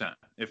 100%.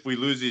 If we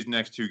lose these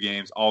next 2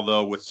 games,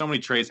 although with so many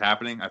trades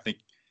happening, I think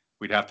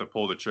we'd have to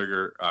pull the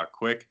trigger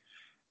quick.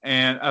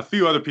 And a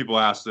few other people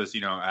asked this,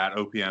 at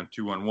OPM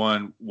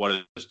 211,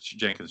 what is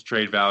Jenkins'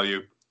 trade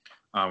value?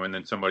 And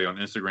then somebody on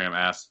Instagram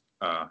asked,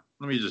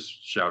 let me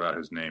just shout out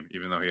his name,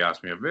 even though he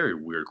asked me a very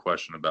weird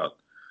question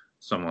about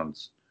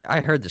someone's. I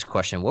heard this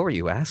question. What were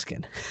you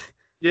asking?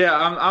 Yeah,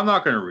 I'm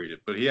not going to read it,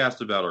 but he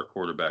asked about our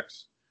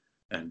quarterback's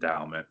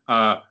endowment.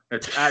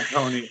 It's at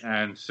Tony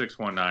and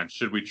 619.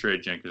 Should we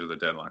trade Jenkins at the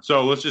deadline?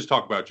 So let's just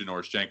talk about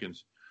Janoris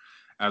Jenkins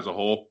as a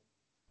whole.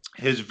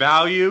 His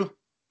value,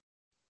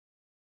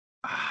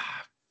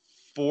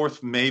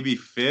 4th, maybe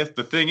 5th.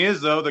 The thing is,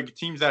 though, the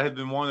teams that have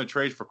been wanting to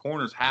trade for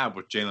corners have,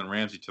 with Jalen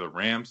Ramsey to the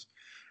Rams,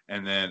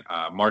 and then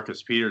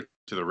Marcus Peters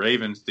to the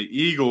Ravens, the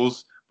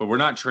Eagles, but we're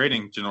not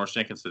trading Janoris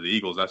Jenkins to the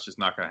Eagles. That's just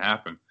not going to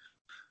happen.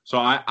 So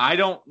I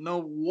don't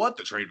know what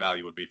the trade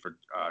value would be for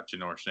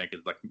Janoris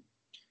Jenkins. Like,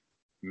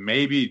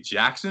 maybe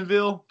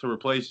Jacksonville to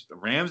replace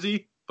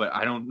Ramsey, but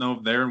I don't know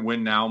if they're in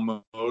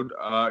win-now mode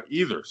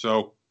either.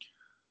 So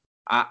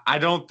I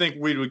don't think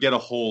we would get a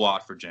whole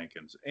lot for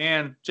Jenkins.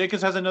 And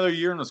Jenkins has another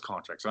year in his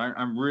contract, so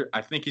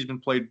I think he's been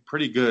played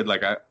pretty good.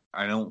 Like,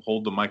 I don't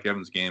hold the Mike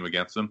Evans game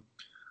against him.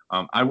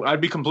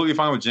 I'd be completely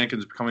fine with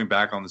Jenkins coming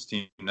back on this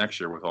team next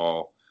year with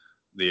all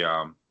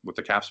the with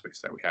the cap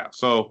space that we have.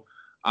 So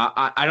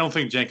I don't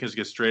think Jenkins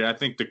gets traded. I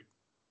think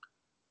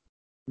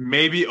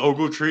maybe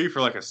Ogletree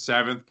for like a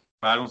 7th.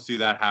 But I don't see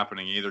that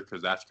happening either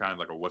because that's kind of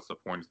like a what's the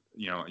point?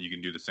 You know, you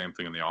can do the same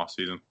thing in the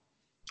offseason.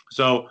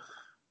 So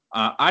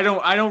I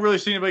don't really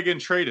see anybody getting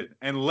traded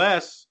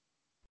unless,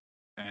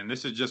 and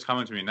this is just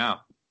coming to me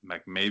now,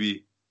 like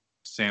maybe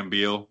Sam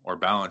Beal or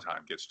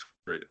Ballantyne gets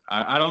traded.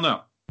 I don't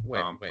know.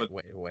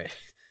 Wait.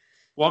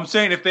 Well, I'm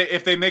saying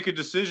if they make a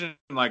decision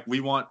like we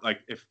want,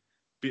 like if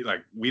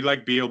we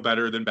like Beal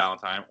better than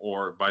Ballantyne,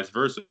 or vice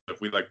versa, if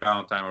we like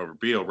Ballantyne over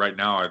Beal, right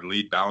now I'd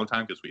lead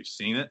Ballantyne because we've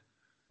seen it.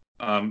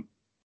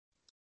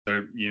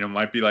 There,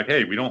 might be like,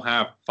 hey, we don't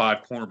have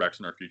 5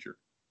 cornerbacks in our future.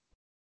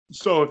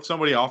 So if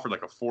somebody offered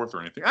like a 4th or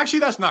anything, actually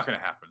that's not going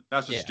to happen.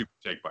 That's a stupid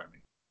take by me.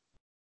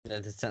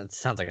 That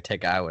sounds like a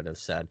take I would have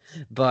said,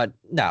 but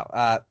no.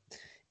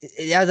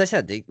 As I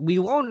said, we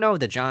won't know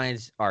the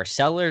Giants are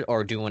sellers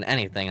or doing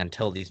anything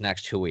until these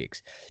next 2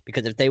 weeks.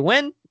 Because if they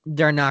win,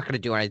 they're not going to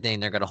do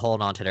anything. They're going to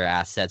hold on to their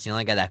assets. The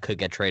only guy that could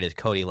get traded is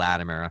Cody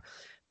Latimer.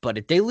 But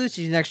if they lose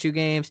these next 2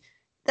 games,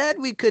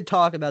 then we could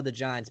talk about the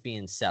Giants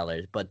being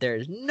sellers. But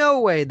there's no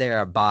way they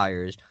are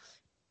buyers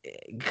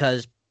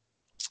because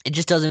it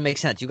just doesn't make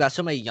sense. You got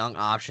so many young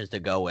options to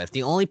go with.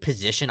 The only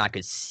position I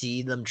could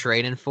see them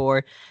trading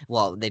for,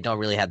 well, they don't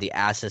really have the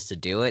assets to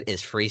do it,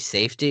 is free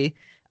safety.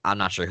 I'm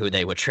not sure who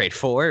they would trade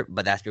for,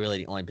 but that's really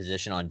the only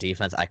position on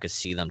defense I could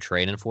see them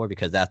trading for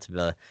because that's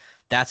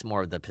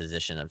more of the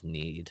position of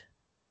need.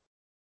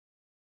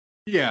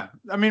 Yeah,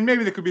 I mean,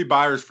 maybe there could be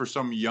buyers for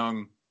some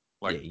young,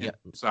 Yeah.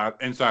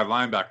 inside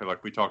linebacker,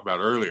 like we talked about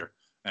earlier,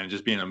 and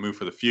just being a move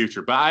for the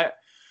future. But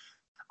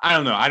I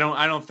don't know. I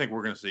don't think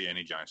we're going to see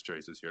any Giants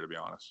trades this year, to be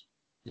honest.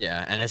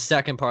 Yeah, and the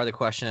second part of the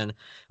question,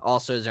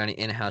 also, is there any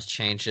in-house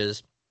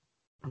changes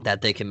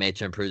that they can make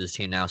to improve this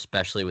team now,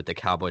 especially with the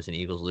Cowboys and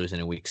Eagles losing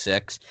in Week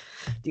 6?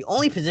 The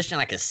only position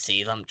I could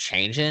see them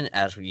changing,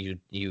 as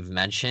you've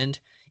mentioned,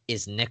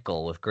 is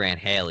nickel with Grant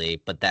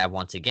Haley, but that,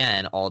 once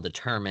again, all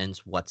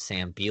determines what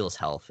Sam Beal's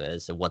health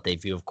is and what they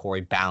view of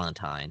Corey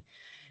Ballantyne.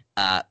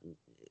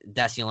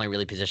 That's the only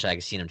really position I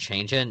can see them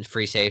changing.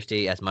 Free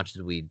safety, as much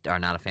as we are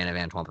not a fan of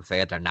Antoine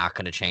Bethea, they're not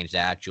going to change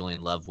that.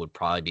 Julian Love would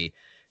probably be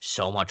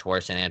so much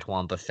worse than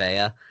Antoine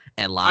Bethea.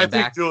 And linebacker, I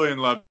think Julian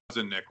Love's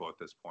a nickel at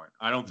this point.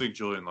 I don't think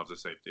Julian Love's a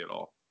safety at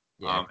all.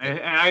 Yeah.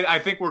 And I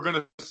think we're going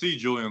to see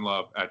Julian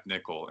Love at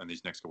nickel in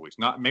these next couple weeks.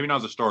 Maybe not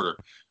as a starter,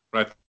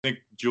 but I think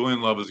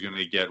Julian Love is going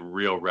to get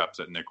real reps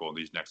at nickel in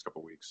these next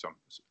couple weeks.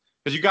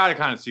 Because you got to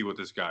kind of see what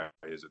this guy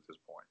is at this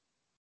point.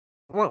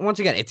 Once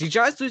again, if the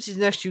Giants lose these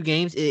next 2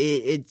 games,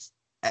 it's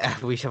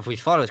we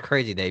thought it was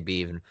crazy they'd be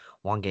even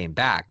 1 game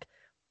back,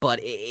 but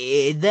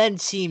it then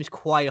seems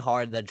quite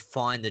hard to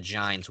find the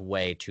Giants'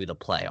 way to the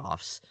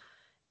playoffs.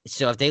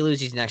 So if they lose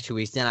these next 2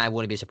 weeks, then I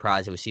wouldn't be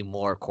surprised if we see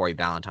more Corey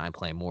Ballantyne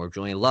playing, more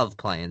Julian Love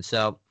playing.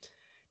 So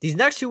these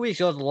next 2 weeks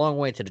goes a long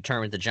way to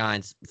determine the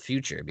Giants'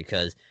 future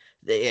because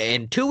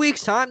in 2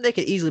 weeks' time, they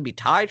could easily be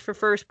tied for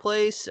first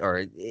place.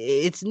 Or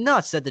it's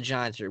nuts that the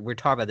Giants we're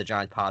talking about the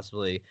Giants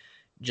possibly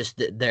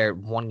just they're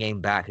 1 game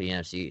back of the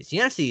NFC East. The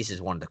NFC East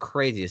is one of the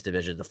craziest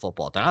divisions of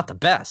football. They're not the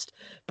best,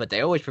 but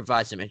they always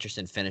provide some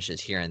interesting finishes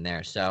here and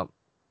there. So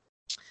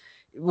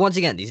once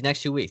again, these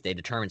next 2 weeks, they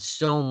determine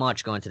so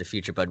much going to the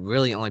future, but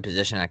really the only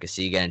position I could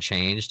see getting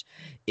changed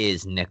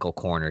is nickel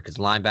corner because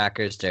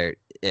linebackers,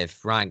 they're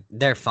fine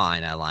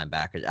at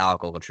linebackers.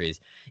 Alec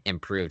Ogletree's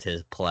improved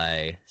his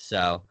play.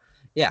 So,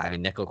 yeah, I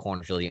mean, nickel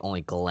corner is really the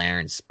only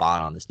glaring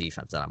spot on this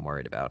defense that I'm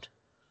worried about.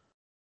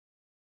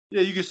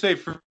 Yeah, you could say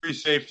free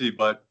safety,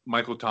 but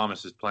Michael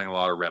Thomas is playing a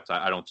lot of reps.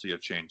 I don't see a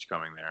change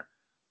coming there,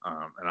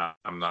 and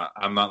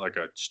I'm not like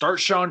a start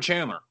Sean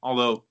Chandler.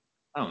 Although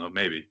I don't know,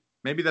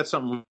 maybe that's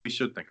something we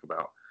should think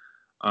about.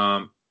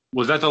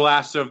 Was that the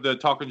last of the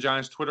Talking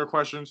Giants Twitter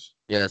questions?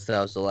 Yes, that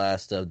was the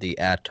last of the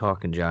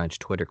 @Talking Giants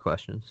Twitter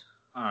questions.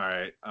 All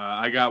right,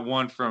 I got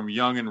one from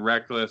Young and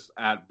Reckless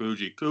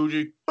 @Bougie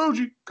Coogee.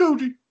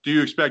 Do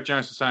you expect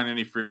Giants to sign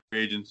any free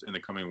agents in the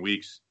coming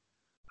weeks?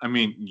 I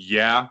mean,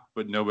 yeah,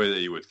 but nobody that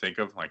you would think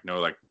of, like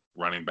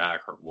running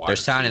back or wide. They're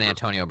signing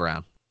Antonio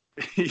Brown.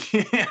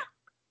 Yeah,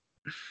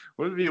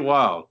 would be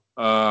wild.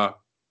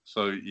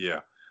 So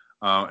yeah,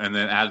 and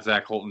then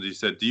Zach Holton, he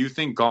said, "Do you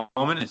think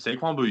Gallman and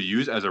Saquon will be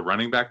used as a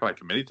running back by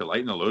committee to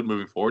lighten the load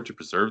moving forward to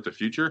preserve the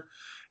future?"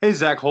 Hey,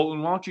 Zach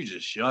Holton, why don't you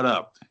just shut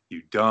up,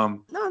 you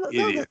dumb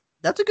idiot?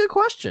 That's a good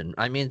question.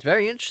 I mean, it's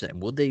very interesting.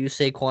 Would they use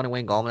Saquon and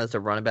Wayne Gallman as the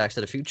running backs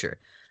of the future?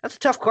 That's a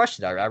tough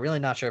question. I'm really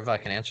not sure if I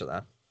can answer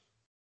that.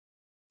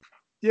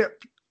 Yeah,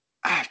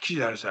 actually,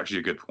 that is actually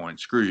a good point.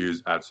 Screw you,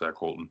 Zach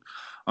Holton.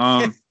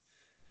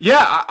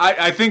 Yeah,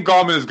 I think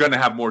Gallman is going to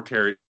have more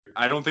carry.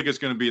 I don't think it's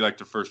going to be like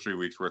the first 3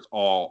 weeks where it's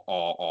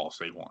all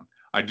Saquon.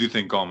 I do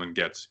think Gallman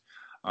gets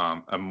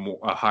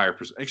a higher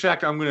percent. In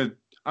fact, I'm going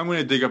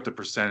to dig up the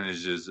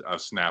percentages of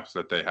snaps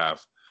that they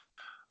have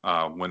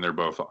when they're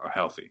both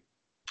healthy.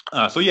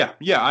 So yeah,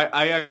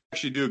 I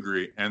actually do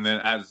agree. And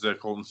then, as Zach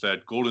Holton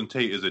said, Golden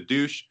Tate is a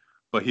douche,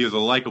 but he is a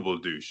likable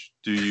douche.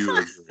 Do you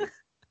agree?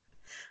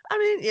 I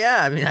mean,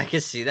 yeah, I mean, I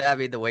can see that. I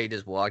mean, the way he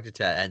just walked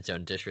into that end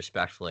zone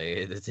disrespectfully,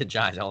 it's the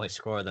Giants' only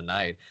score of the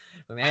night.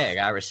 I mean, hey, I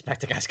gotta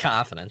respect the guy's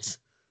confidence.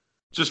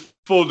 Just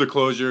full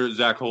disclosure,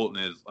 Zach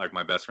Holton is like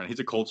my best friend. He's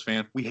a Colts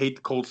fan. We hate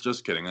the Colts.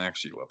 Just kidding. I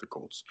actually love the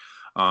Colts.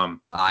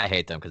 I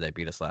hate them because they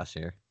beat us last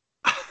year.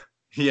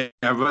 Yeah,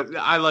 but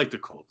I like the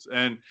Colts,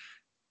 and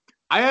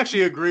I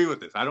actually agree with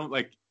this. I don't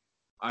like.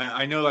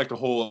 I know like the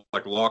whole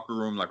like locker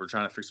room, like we're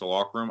trying to fix the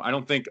locker room. I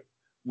don't think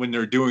when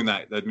they're doing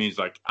that, that means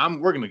like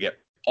we're gonna get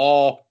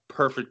all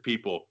perfect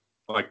people.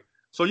 Like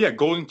so, yeah,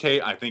 Golden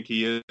Tate. I think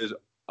he is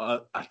a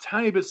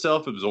tiny bit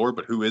self-absorbed,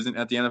 but who isn't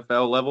at the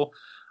NFL level?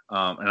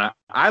 And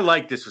I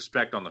like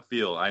disrespect on the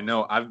field. I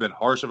know I've been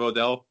harsh of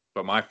Odell,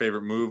 but my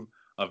favorite move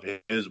of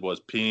his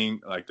was peeing,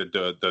 like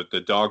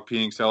the dog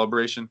peeing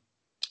celebration.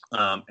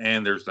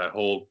 And there's that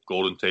whole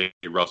Golden Tate,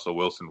 Russell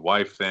Wilson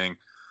wife thing,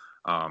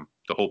 the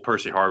whole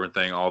Percy Harvin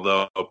thing.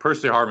 Although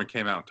Percy Harvin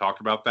came out and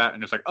talked about that,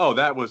 and it's like, oh,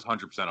 that was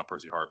 100% on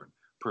Percy Harvin.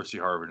 Percy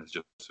Harvin is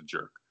just a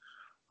jerk.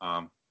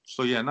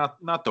 So yeah,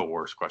 not the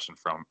worst question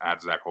from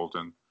at Zach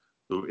Holton,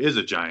 who is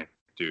a giant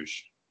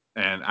douche,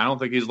 and I don't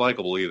think he's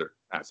likable either.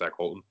 At Zach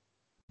Holton.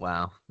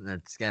 Wow,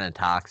 that's kind of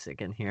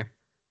toxic in here.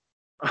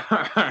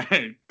 All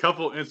right,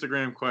 couple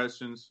Instagram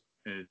questions.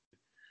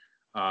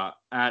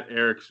 At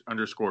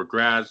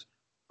Eric_Graz,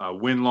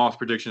 win-loss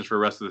predictions for the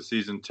rest of the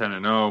season: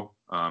 10-0.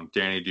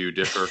 Danny, do you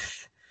differ?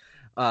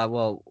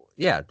 Well,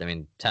 yeah. I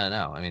mean,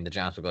 10-0. I mean, the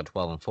Giants will go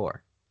 12-4.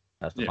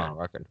 That's the final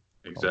record.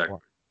 Exactly. 12-4.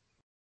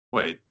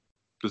 Wait.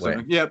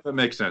 Yeah, that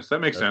makes sense. That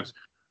makes sense.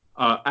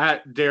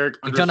 At Derek.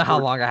 I don't know how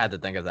long I had to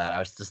think of that. I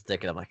was just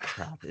thinking, I'm like,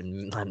 crap.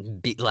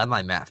 Let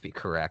my math be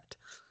correct.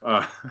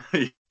 Yeah.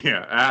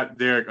 At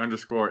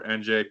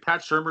Derek_NJ.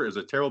 Pat Shurmur is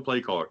a terrible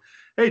play caller.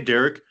 Hey,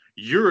 Derek,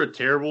 you're a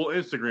terrible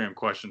Instagram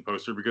question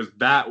poster because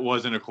that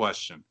wasn't a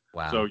question.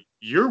 Wow. So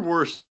you're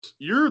worse.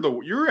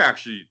 You're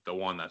actually the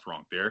one that's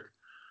wrong, Derek.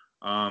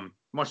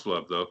 Much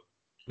love though.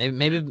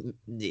 Maybe and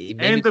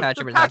the Pat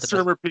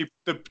Shurmur people,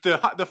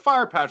 the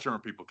fire Pat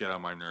Shurmur people get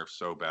on my nerves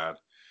so bad.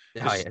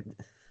 Oh, yeah.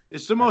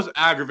 It's the most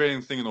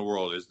aggravating thing in the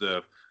world. Is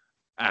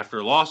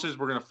after losses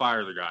we're gonna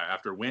fire the guy.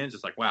 After wins,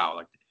 it's like wow,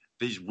 like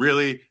he's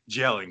really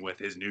gelling with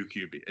his new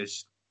QB.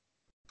 It's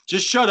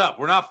just shut up.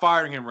 We're not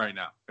firing him right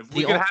now. If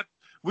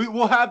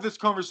we'll have this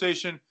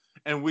conversation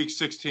in week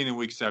 16 and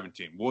week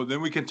 17. Well,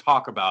 then we can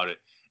talk about it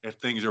if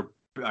things are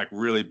like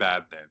really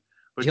bad then.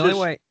 But the only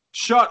way.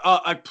 Shut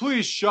up!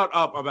 Please shut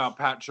up about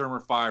Pat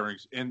Shurmur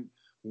firings in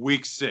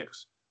week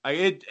 6.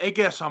 It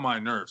gets on my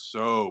nerves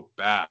so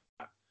bad.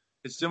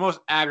 It's the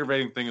most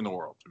aggravating thing in the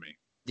world to me.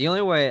 The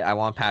only way I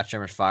want Pat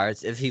Shurmur fired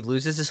is if he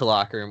loses his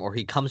locker room or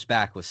he comes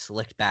back with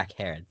slicked back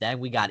hair. Then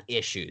we got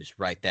issues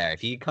right there.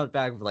 If he comes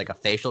back with like a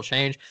facial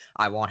change,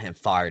 I want him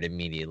fired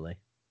immediately.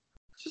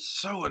 It's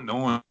just so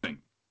annoying.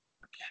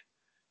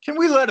 Can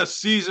we let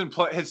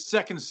his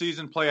second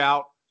season play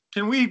out?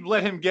 Can we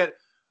let him get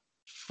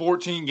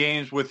 14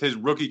 games with his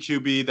rookie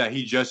QB that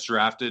he just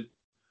drafted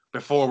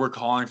before we're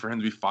calling for him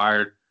to be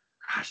fired?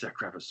 Gosh, that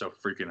crap is so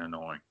freaking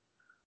annoying.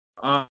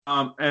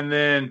 And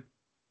then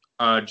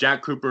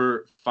Jack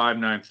Cooper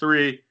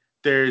 593,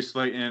 Darius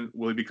Slayton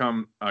will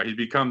become he's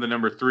become the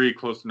number 3,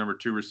 close to number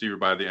 2 receiver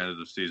by the end of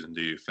the season.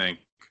 Do you think?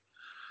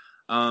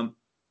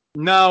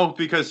 No,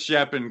 because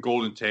Shep and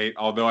Golden Tate.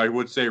 Although I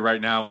would say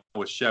right now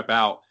with Shep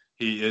out,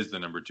 he is the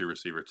number 2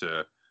 receiver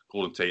to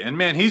Golden Tate. And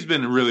man, he's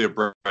been really a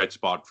bright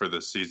spot for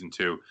this season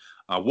too.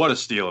 What a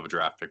steal of a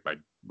draft pick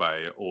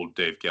by old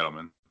Dave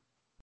Gettleman.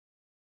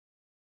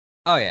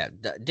 Oh yeah,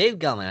 Dave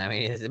Gettleman. I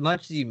mean, as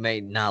much as you may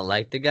not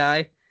like the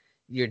guy,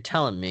 you're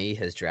telling me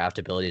his draft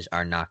abilities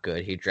are not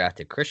good. He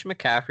drafted Christian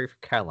McCaffrey for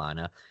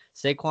Carolina.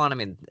 Saquon, I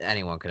mean,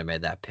 anyone could have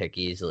made that pick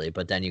easily.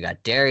 But then you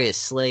got Darius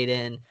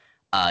Slayton,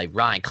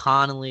 Ryan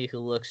Connolly, who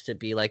looks to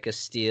be like a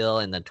steal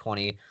in the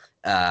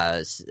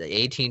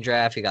 2018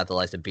 draft. You got the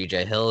likes of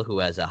B.J. Hill, who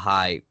has a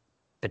high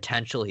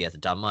potential. He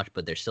hasn't done much,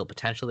 but there's still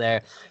potential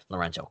there.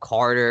 Lorenzo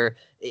Carter,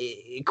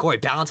 Corey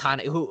Ballantyne,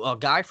 a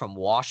guy from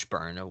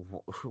Washburn.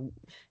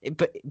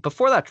 But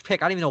before that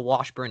pick, I didn't even know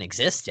Washburn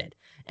existed.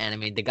 And I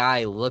mean, the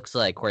guy looks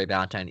like Corey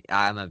Ballantyne.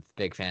 I'm a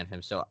big fan of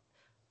him, so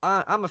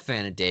I'm a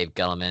fan of Dave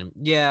Gettleman.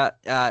 Yeah,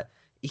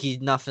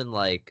 he's nothing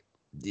like.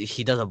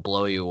 He doesn't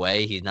blow you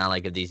away. He's not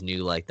like these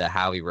new like the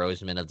Howie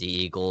Roseman of the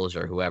Eagles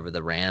or whoever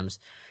the Rams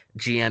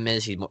GM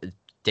is.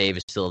 Dave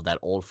is still of that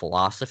old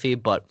philosophy,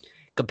 but.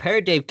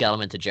 Compare Dave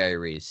Gettleman to Jerry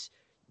Reese.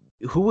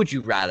 Who would you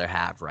rather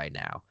have right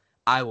now?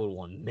 I would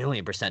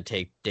 1,000,000%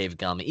 take Dave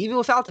Gettleman, even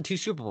without the 2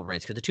 Super Bowl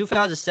rings, because the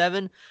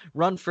 2007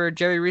 run for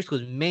Jerry Reese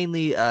was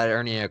mainly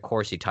Ernie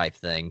Accorsi type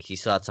thing. He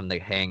still had some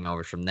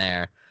hangovers from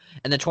there.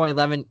 And the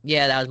 2011,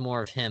 yeah, that was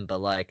more of him, but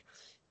like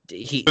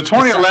the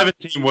 2011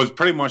 team was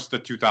pretty much the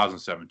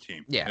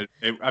 2017. Yeah,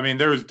 I mean,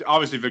 there was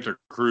obviously Victor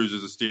Cruz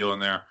is a steal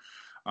in there,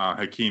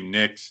 Hakeem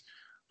Nicks,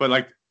 but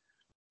like.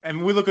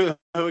 And we look at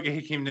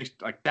Hakeem Nicks,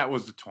 like that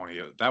was the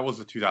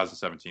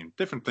 2017.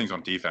 Different things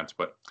on defense,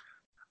 but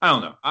I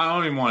don't know. I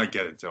don't even want to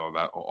get into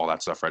all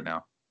that stuff right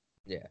now.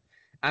 Yeah,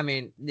 I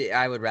mean,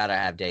 I would rather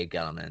have Dave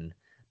Gettleman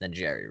than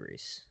Jerry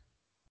Reese.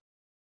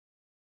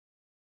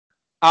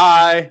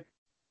 I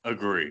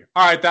agree.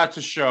 All right, that's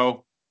a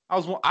show. I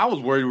was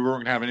worried we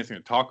weren't going to have anything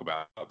to talk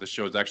about. This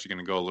show is actually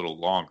going to go a little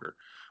longer.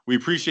 We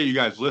appreciate you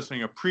guys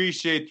listening.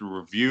 Appreciate the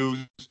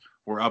reviews.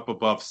 We're up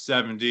above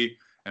 70.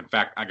 In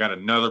fact, I got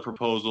another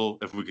proposal.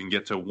 If we can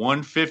get to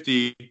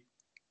 150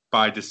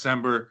 by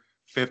December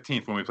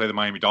 15th when we play the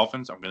Miami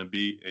Dolphins, I'm going to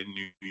be in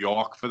New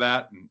York for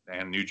that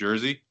and New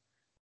Jersey.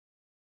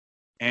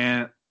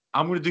 And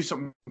I'm going to do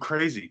something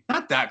crazy.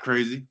 Not that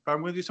crazy, but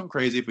I'm going to do something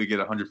crazy if we get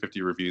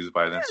 150 reviews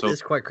by then. Yeah,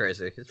 it's quite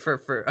crazy.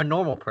 For a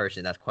normal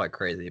person, that's quite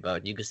crazy.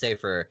 But you could say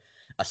for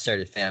a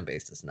certain fan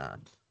base, it's not.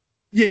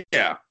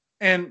 Yeah.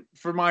 And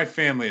for my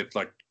family, it's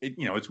like,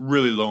 it's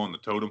really low on the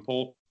totem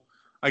pole.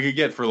 I could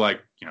get for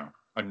like,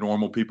 a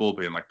normal people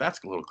being like,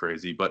 that's a little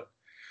crazy, but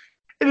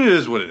it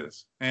is what it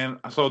is. And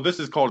so this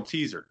is called a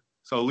teaser.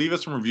 So leave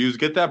us some reviews.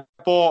 Get that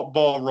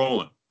ball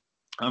rolling.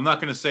 I'm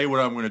not going to say what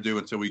I'm going to do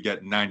until we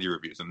get 90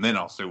 reviews, and then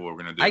I'll say what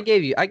we're going to do. I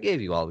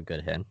gave you all a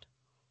good hint.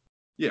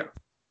 Yeah,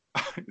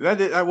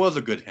 that was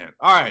a good hint.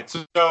 All right,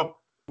 so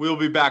we'll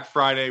be back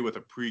Friday with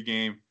a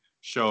pregame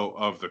show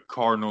of the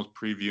Cardinals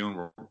preview, and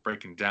we're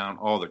breaking down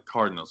all the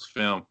Cardinals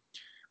film.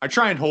 I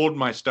try and hold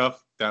my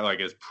stuff that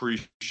is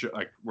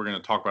we're going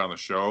to talk about on the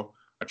show.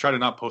 I try to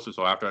not post it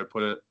so after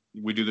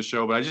we do the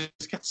show, but I just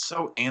get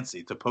so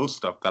antsy to post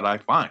stuff that I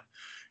find.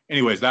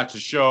 Anyways, that's the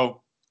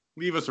show.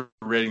 Leave us a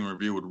rating and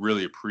review. Would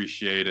really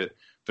appreciate it.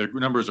 The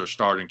numbers are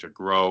starting to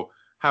grow.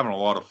 Having a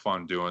lot of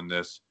fun doing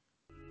this.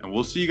 And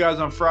we'll see you guys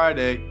on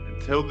Friday.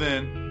 Until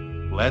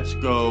then, let's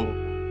go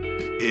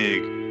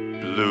Big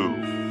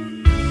Blue.